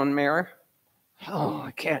going on, Mayor? Oh,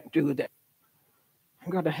 I can't do that.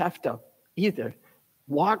 I'm going to have to either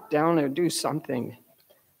walk down or do something.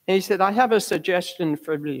 And he said, I have a suggestion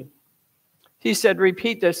for you. He said,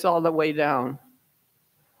 repeat this all the way down,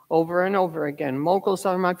 over and over again. Moguls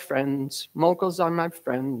are my friends. Moguls are my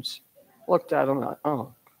friends. Looked at him like,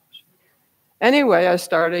 oh. Anyway,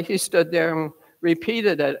 he stood there and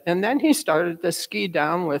repeated it. And then he started to ski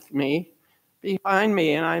down with me, behind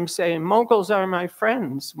me. And I'm saying, moguls are my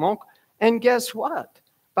friends. And guess what?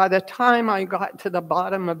 By the time I got to the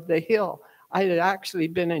bottom of the hill, I had actually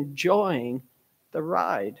been enjoying the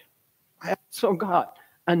ride. I also got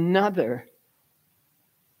another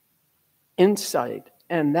insight.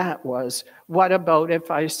 And that was, what about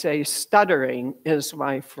if I say stuttering is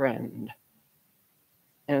my friend?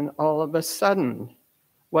 And all of a sudden,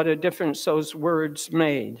 what a difference those words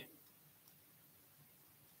made.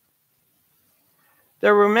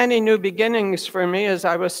 There were many new beginnings for me as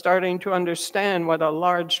I was starting to understand what a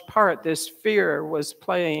large part this fear was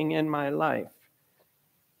playing in my life.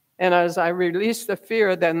 And as I released the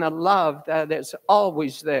fear, then the love that is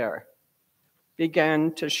always there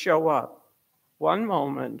began to show up, one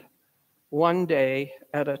moment, one day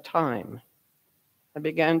at a time. I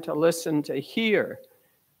began to listen to hear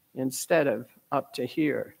instead of up to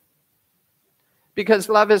here. Because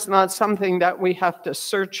love is not something that we have to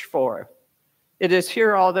search for. It is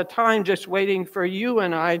here all the time, just waiting for you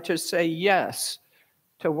and I to say yes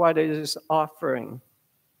to what it is offering.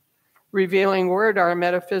 Revealing Word, our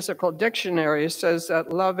metaphysical dictionary, says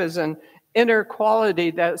that love is an inner quality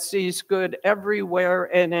that sees good everywhere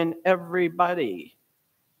and in everybody.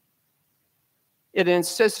 It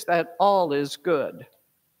insists that all is good.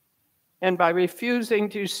 And by refusing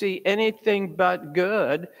to see anything but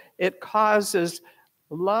good, it causes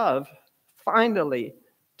love finally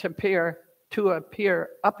to appear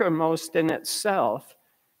uppermost in itself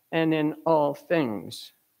and in all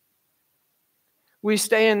things. We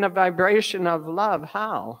stay in the vibration of love.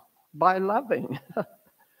 How? By loving.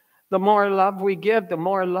 The more love we give, the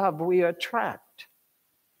more love we attract.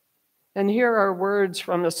 And here are words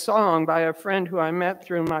from a song by a friend who I met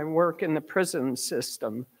through my work in the prison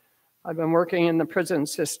system. I've been working in the prison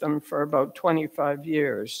system for about 25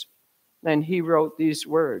 years, and he wrote these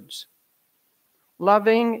words.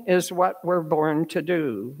 Loving is what we're born to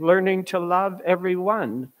do, learning to love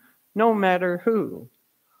everyone, no matter who,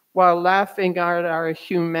 while laughing at our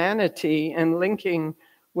humanity and linking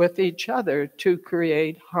with each other to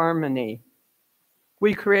create harmony.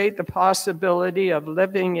 We create the possibility of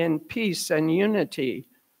living in peace and unity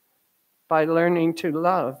by learning to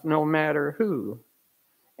love no matter who,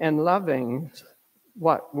 and loving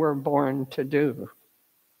what we're born to do.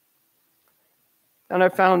 And I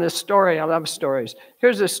found this story. I love stories.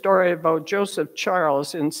 Here's a story about Joseph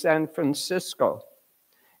Charles in San Francisco.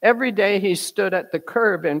 Every day he stood at the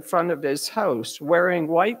curb in front of his house wearing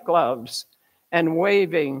white gloves and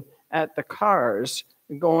waving at the cars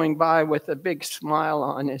going by with a big smile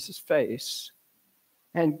on his face.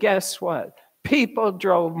 And guess what? People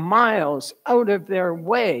drove miles out of their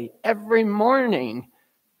way every morning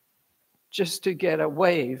just to get a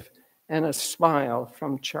wave and a smile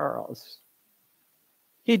from Charles.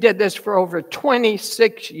 He did this for over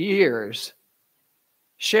 26 years,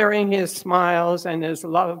 sharing his smiles and his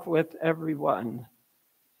love with everyone.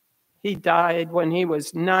 He died when he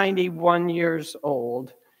was 91 years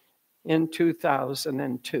old in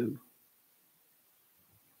 2002.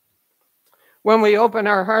 When we open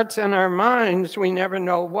our hearts and our minds, we never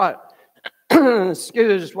know what, what's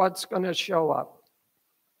going to show up.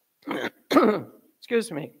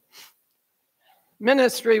 Excuse me.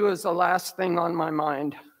 Ministry was the last thing on my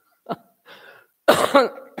mind.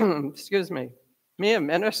 Excuse me. Me, a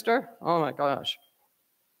minister? Oh my gosh.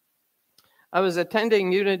 I was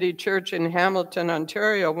attending Unity Church in Hamilton,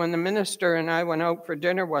 Ontario, when the minister and I went out for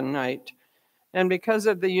dinner one night. And because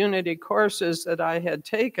of the Unity courses that I had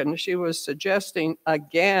taken, she was suggesting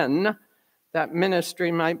again that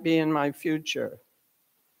ministry might be in my future.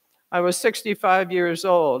 I was 65 years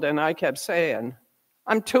old, and I kept saying,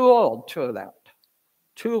 I'm too old for that.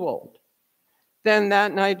 Too old. Then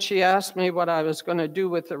that night she asked me what I was going to do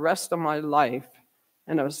with the rest of my life.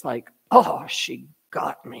 And I was like, oh, she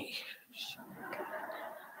got me.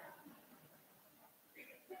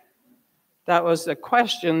 That was the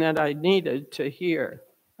question that I needed to hear.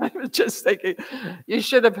 I was just thinking, you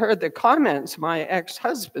should have heard the comments my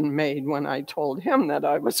ex-husband made when I told him that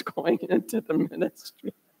I was going into the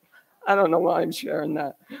ministry. I don't know why I'm sharing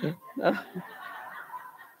that.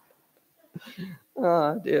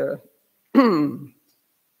 Oh, dear.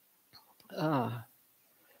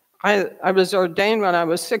 I was ordained when I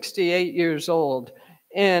was 68 years old.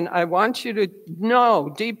 And I want you to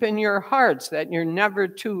know deep in your hearts that you're never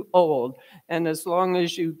too old. And as long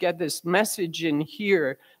as you get this message in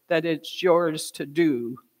here, that it's yours to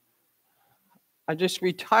do. I just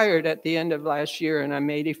retired at the end of last year, and I'm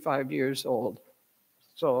 85 years old.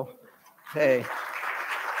 So, hey.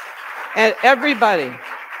 And everybody,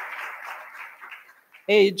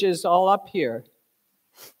 age is all up here.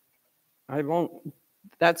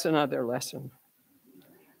 That's another lesson.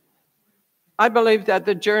 I believe that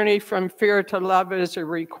the journey from fear to love is a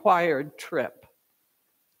required trip.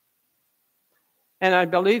 And I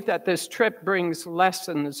believe that this trip brings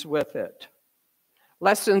lessons with it.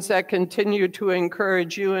 Lessons that continue to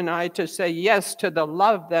encourage you and I to say yes to the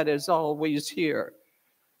love that is always here.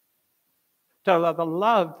 To the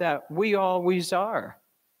love that we always are.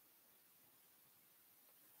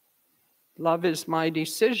 Love is my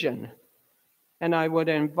decision. And I would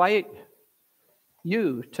invite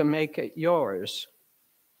you to make it yours.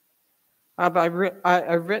 I've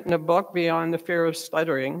written a book, Beyond the Fear of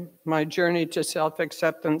Stuttering, My Journey to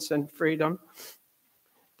Self-Acceptance and Freedom.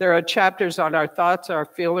 There are chapters on our thoughts, our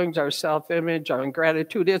feelings, our self-image, our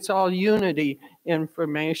gratitude. It's all unity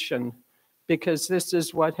information, because this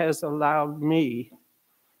is what has allowed me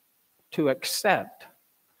to accept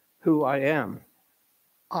who I am.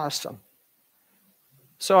 Awesome.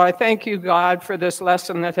 So I thank you, God, for this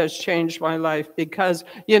lesson that has changed my life, because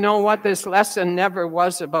you know what? This lesson never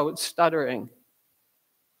was about stuttering.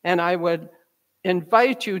 And I would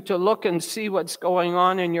invite you to look and see what's going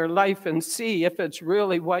on in your life and see if it's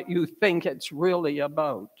really what you think it's really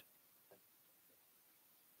about.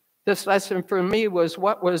 This lesson for me was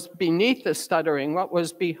what was beneath the stuttering, what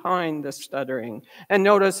was behind the stuttering. And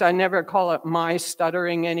notice I never call it my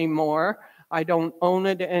stuttering anymore. I don't own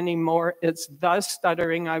it anymore. It's the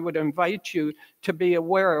stuttering. I would invite you to be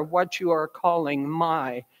aware of what you are calling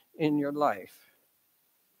my in your life.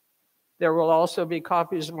 There will also be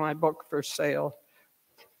copies of my book for sale.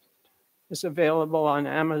 It's available on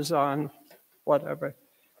Amazon, whatever.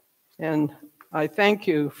 And I thank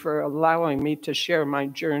you for allowing me to share my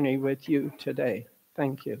journey with you today.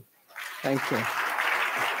 Thank you. Thank you.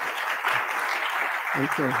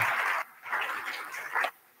 Thank you.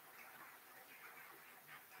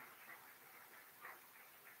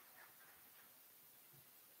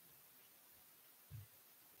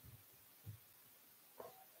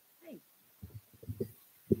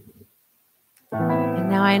 And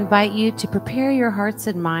now I invite you to prepare your hearts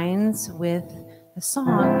and minds with a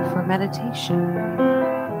song for meditation.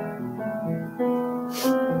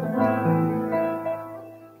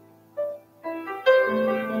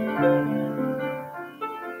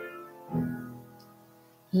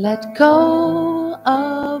 Let go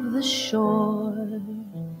of the shore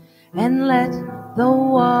and let the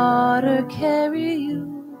water carry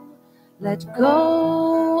you. Let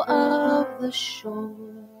go of the shore.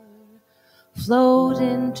 Float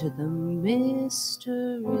into the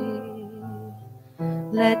mystery.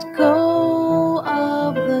 Let go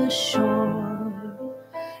of the shore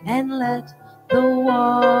and let the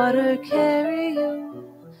water carry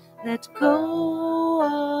you. Let go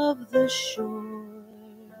of the shore.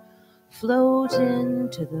 Float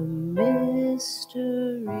into the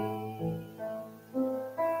mystery.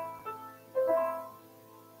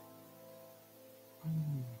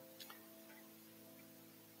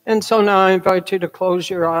 And so now I invite you to close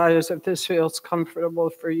your eyes if this feels comfortable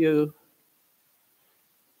for you.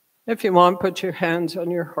 If you want, put your hands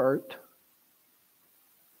on your heart.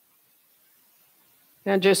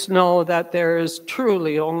 And just know that there is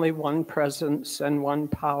truly only one presence and one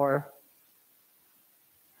power.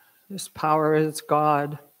 This power is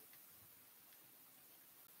God.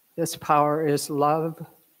 This power is love.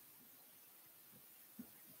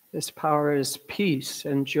 This power is peace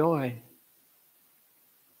and joy.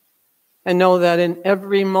 And know that in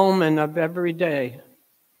every moment of every day,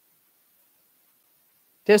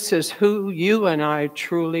 this is who you and I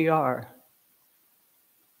truly are.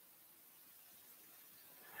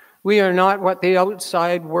 We are not what the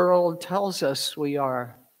outside world tells us we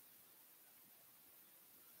are.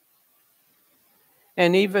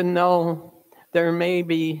 And even though there may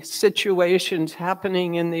be situations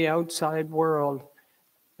happening in the outside world,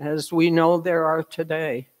 as we know there are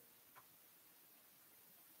today,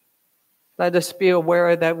 Let us be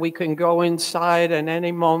aware that we can go inside at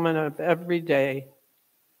any moment of every day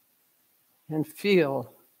and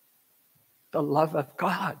feel the love of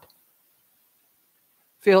God.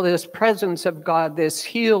 Feel this presence of God, this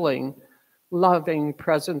healing, loving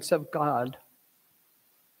presence of God.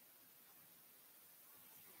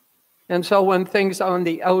 And so when things on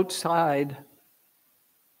the outside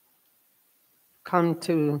come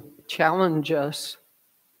to challenge us,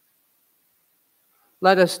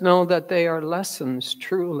 let us know that they are lessons,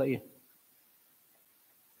 truly.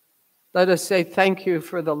 Let us say thank you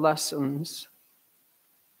for the lessons.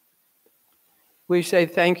 We say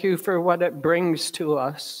thank you for what it brings to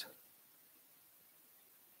us.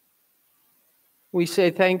 We say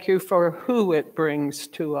thank you for who it brings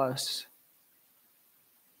to us.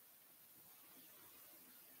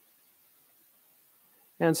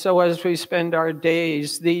 And so as we spend our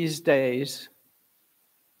days these days,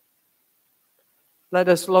 let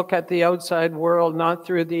us look at the outside world not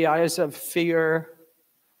through the eyes of fear,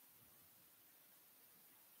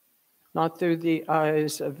 not through the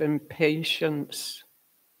eyes of impatience,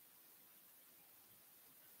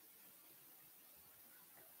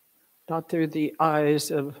 not through the eyes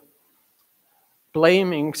of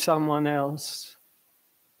blaming someone else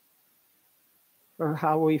for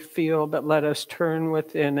how we feel, but let us turn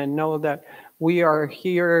within and know that we are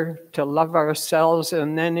here to love ourselves,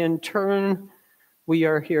 and then in turn, we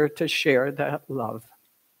are here to share that love.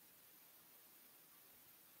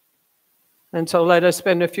 And so let us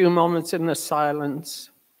spend a few moments in the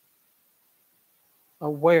silence,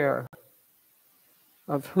 aware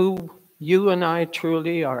of who you and I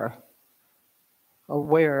truly are,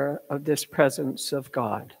 aware of this presence of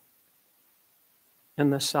God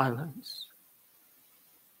in the silence.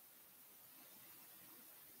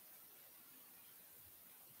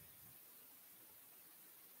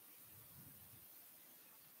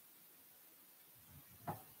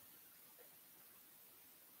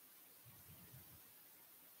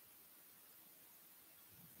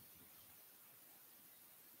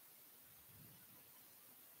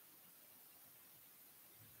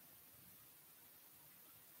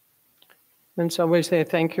 And so we say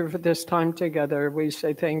thank you for this time together. We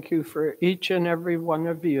say thank you for each and every one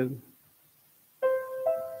of you.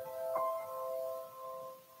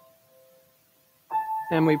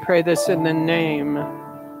 And we pray this in the name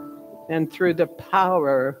and through the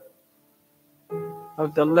power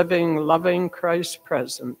of the living, loving Christ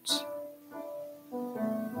presence.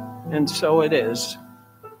 And so it is.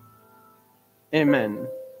 Amen.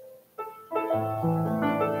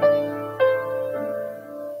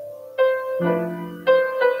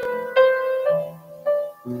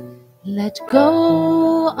 Let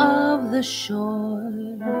go of the shore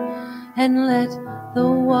and let the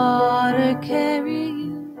water carry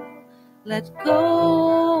you. Let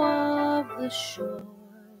go of the shore,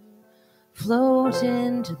 float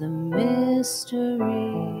into the mystery.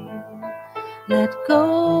 Let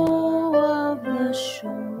go of the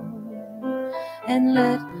shore and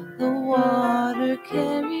let the water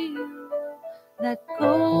carry you. Let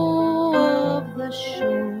go of the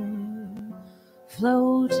shore,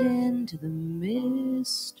 float into the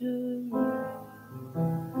mystery.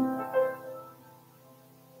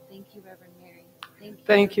 Thank you, Reverend Mary. Thank you.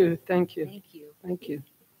 Thank you. Thank you. Thank you. Thank you.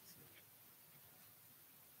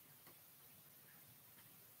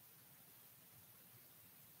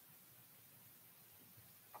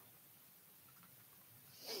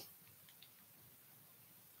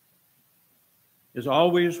 As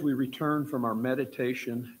always, we return from our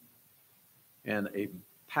meditation and a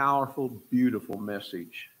powerful, beautiful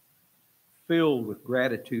message filled with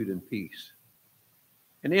gratitude and peace.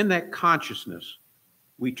 And in that consciousness,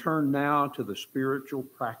 we turn now to the spiritual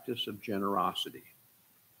practice of generosity.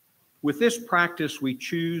 With this practice, we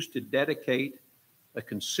choose to dedicate a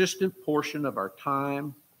consistent portion of our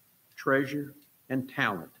time, treasure, and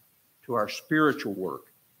talent to our spiritual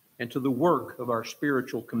work and to the work of our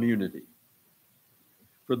spiritual community.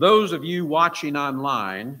 For those of you watching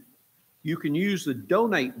online, you can use the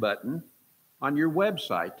donate button on your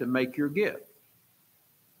website to make your gift.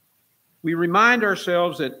 We remind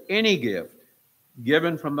ourselves that any gift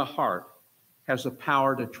given from the heart has the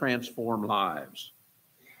power to transform lives.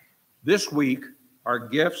 This week, our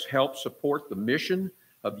gifts help support the mission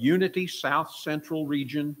of Unity South Central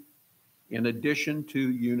Region, in addition to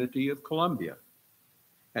Unity of Columbia.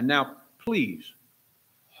 And now, please,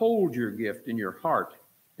 hold your gift in your heart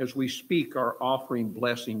as we speak our offering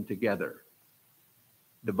blessing together.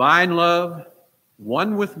 Divine love,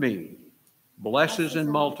 one with me, blesses and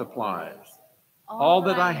multiplies all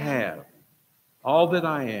that I have, all that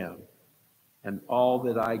I am, and all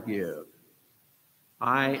that I give.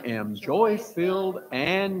 I am joy-filled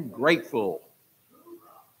and grateful.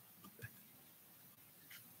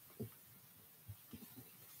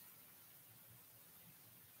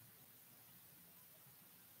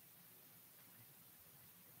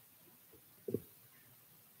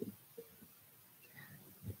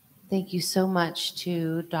 Thank you so much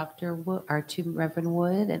to Dr. Wood, or to Reverend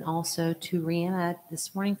Wood, and also to Rihanna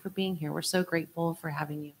this morning for being here. We're so grateful for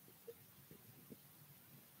having you.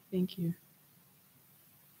 Thank you.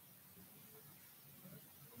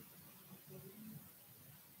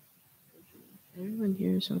 Everyone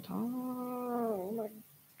here is so tall. Oh my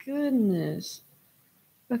goodness.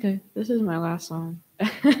 Okay, this is my last song.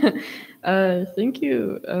 Thank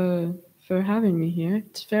you for having me here.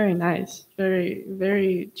 It's very nice. Very,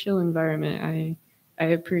 very chill environment. I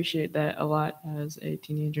appreciate that a lot as a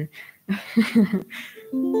teenager.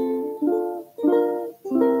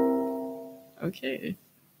 Okay,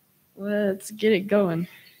 let's get it going.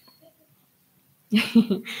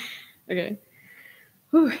 Okay.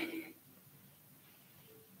 Whew.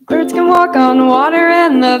 Birds can walk on water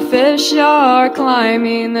and the fish are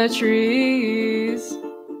climbing the trees.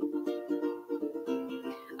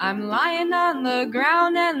 I'm lying on the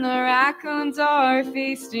ground and the raccoons are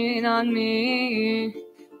feasting on me.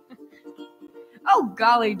 Oh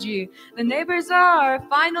golly gee, the neighbors are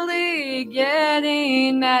finally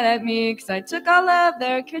getting mad at me 'cause I took all of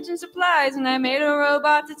their kitchen supplies and I made a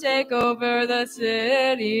robot to take over the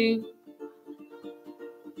city.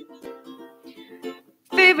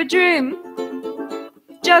 Fever dream,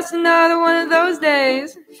 just another one of those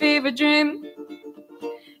days. Fever dream,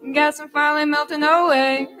 guess I'm finally melting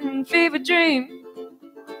away. Fever dream,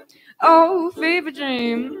 oh fever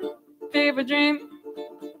dream, fever dream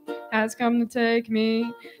has come to take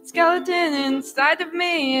me. Skeleton inside of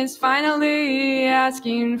me is finally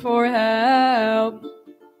asking for help.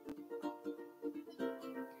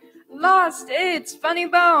 Lost its funny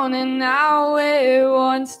bone and now it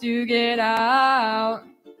wants to get out.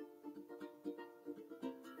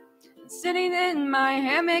 Sitting in my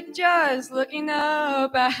hammock just looking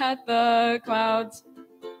up at the clouds.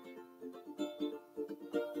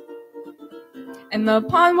 And the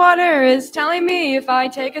pond water is telling me if I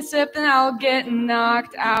take a sip then I'll get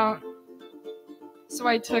knocked out. So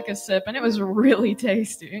I took a sip and it was really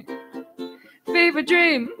tasty. Fever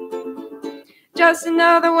dream, just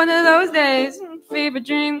another one of those days. Fever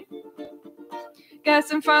dream,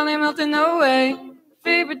 guess I'm finally melting away.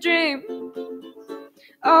 Fever dream,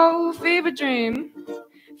 oh fever dream,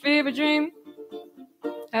 fever dream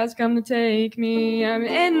has come to take me. I'm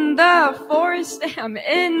in the forest, I'm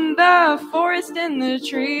in the forest and the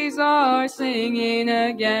trees are singing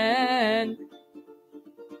again.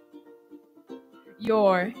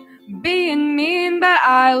 You're being mean, but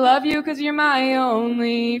I love you 'cause you're my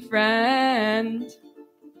only friend.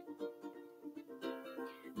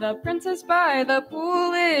 The princess by the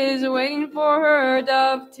pool is waiting for her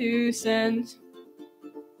dove to send.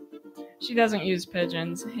 She doesn't use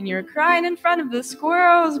pigeons, and you're crying in front of the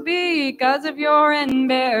squirrels because of your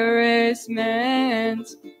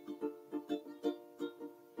embarrassment.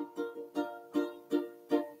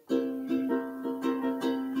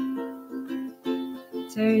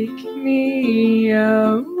 Take me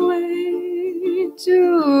away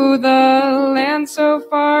to the land so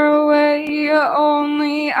far away,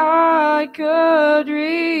 only I could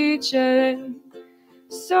reach it.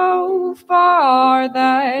 So far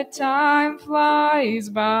that time flies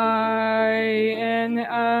by in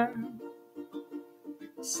a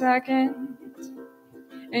second,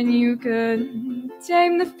 and you could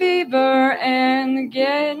tame the fever and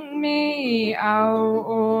get me out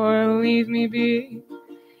or leave me be,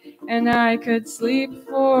 and I could sleep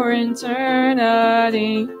for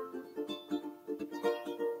eternity.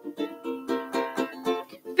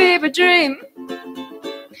 Fever dream,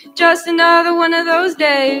 just another one of those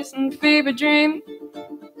days. Fever dream,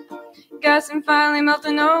 guess I'm finally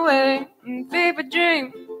melting away. Fever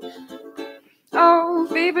dream, oh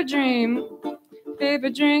fever dream, fever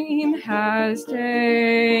dream has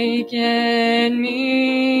taken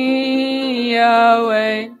me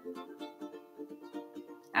away.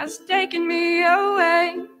 Has taken me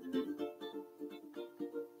away.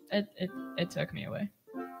 It took me away.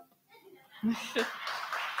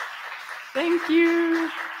 Thank you.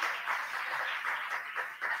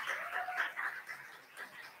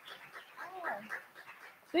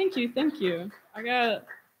 Thank you. I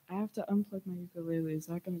have to unplug my ukulele. Is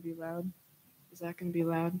that gonna be loud?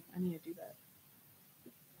 I need to do that.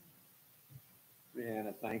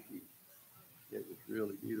 Rihanna, thank you. It was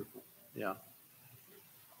really beautiful. Yeah.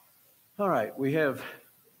 All right, we have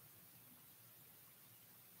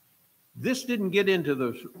This didn't get into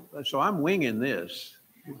the, so I'm winging this.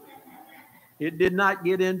 It did not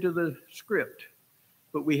get into the script,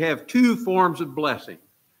 but we have two forms of blessing.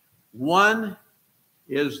 One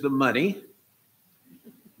is the money,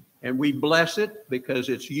 and we bless it because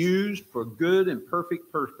it's used for good and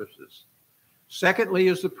perfect purposes. Secondly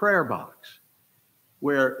is the prayer box,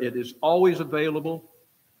 where it is always available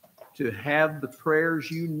to have the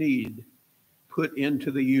prayers you need put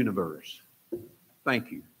into the universe.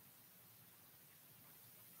 Thank you.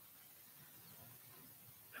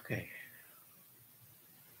 Okay.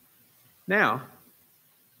 Now,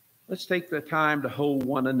 let's take the time to hold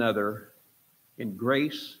one another in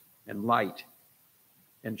grace and light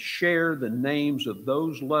and share the names of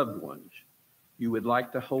those loved ones you would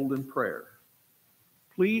like to hold in prayer.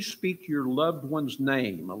 Please speak your loved one's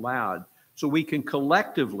name aloud so we can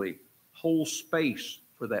collectively hold space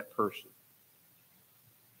for that person.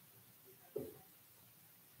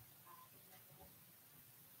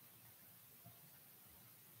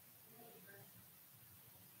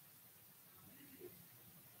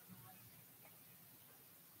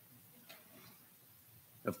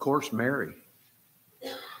 Of course, Mary.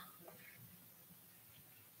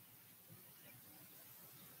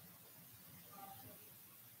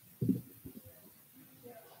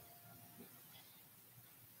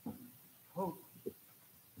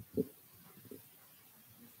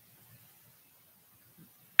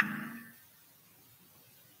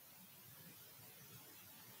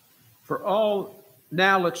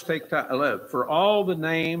 Now let's take time for all the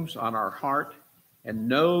names on our heart and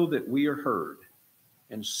know that we are heard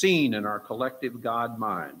and seen in our collective God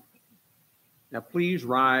mind. Now please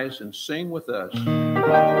rise and sing with us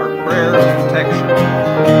our prayer of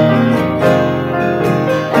protection.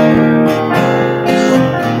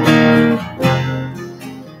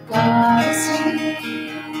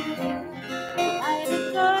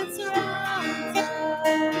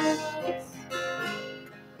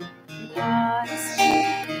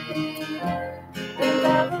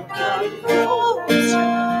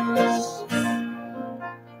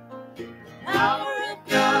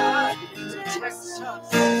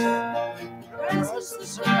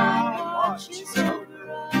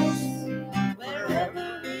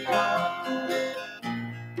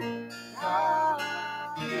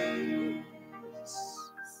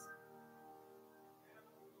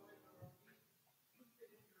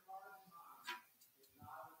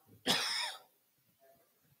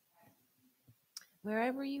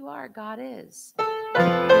 Wherever you are, God is.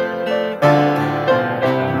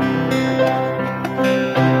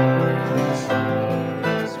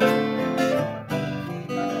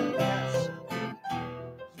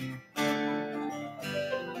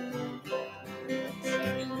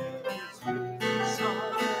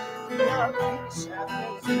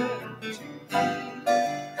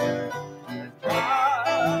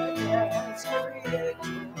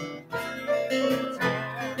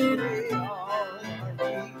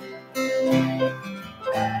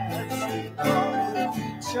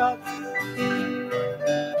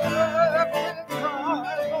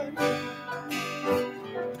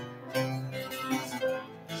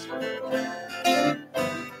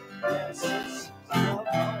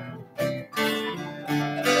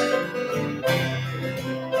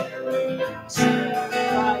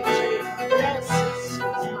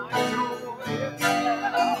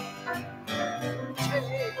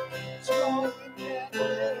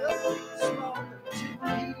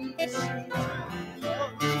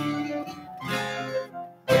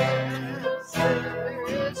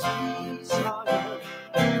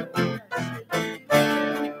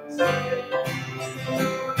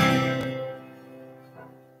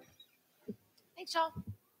 Thanks, y'all.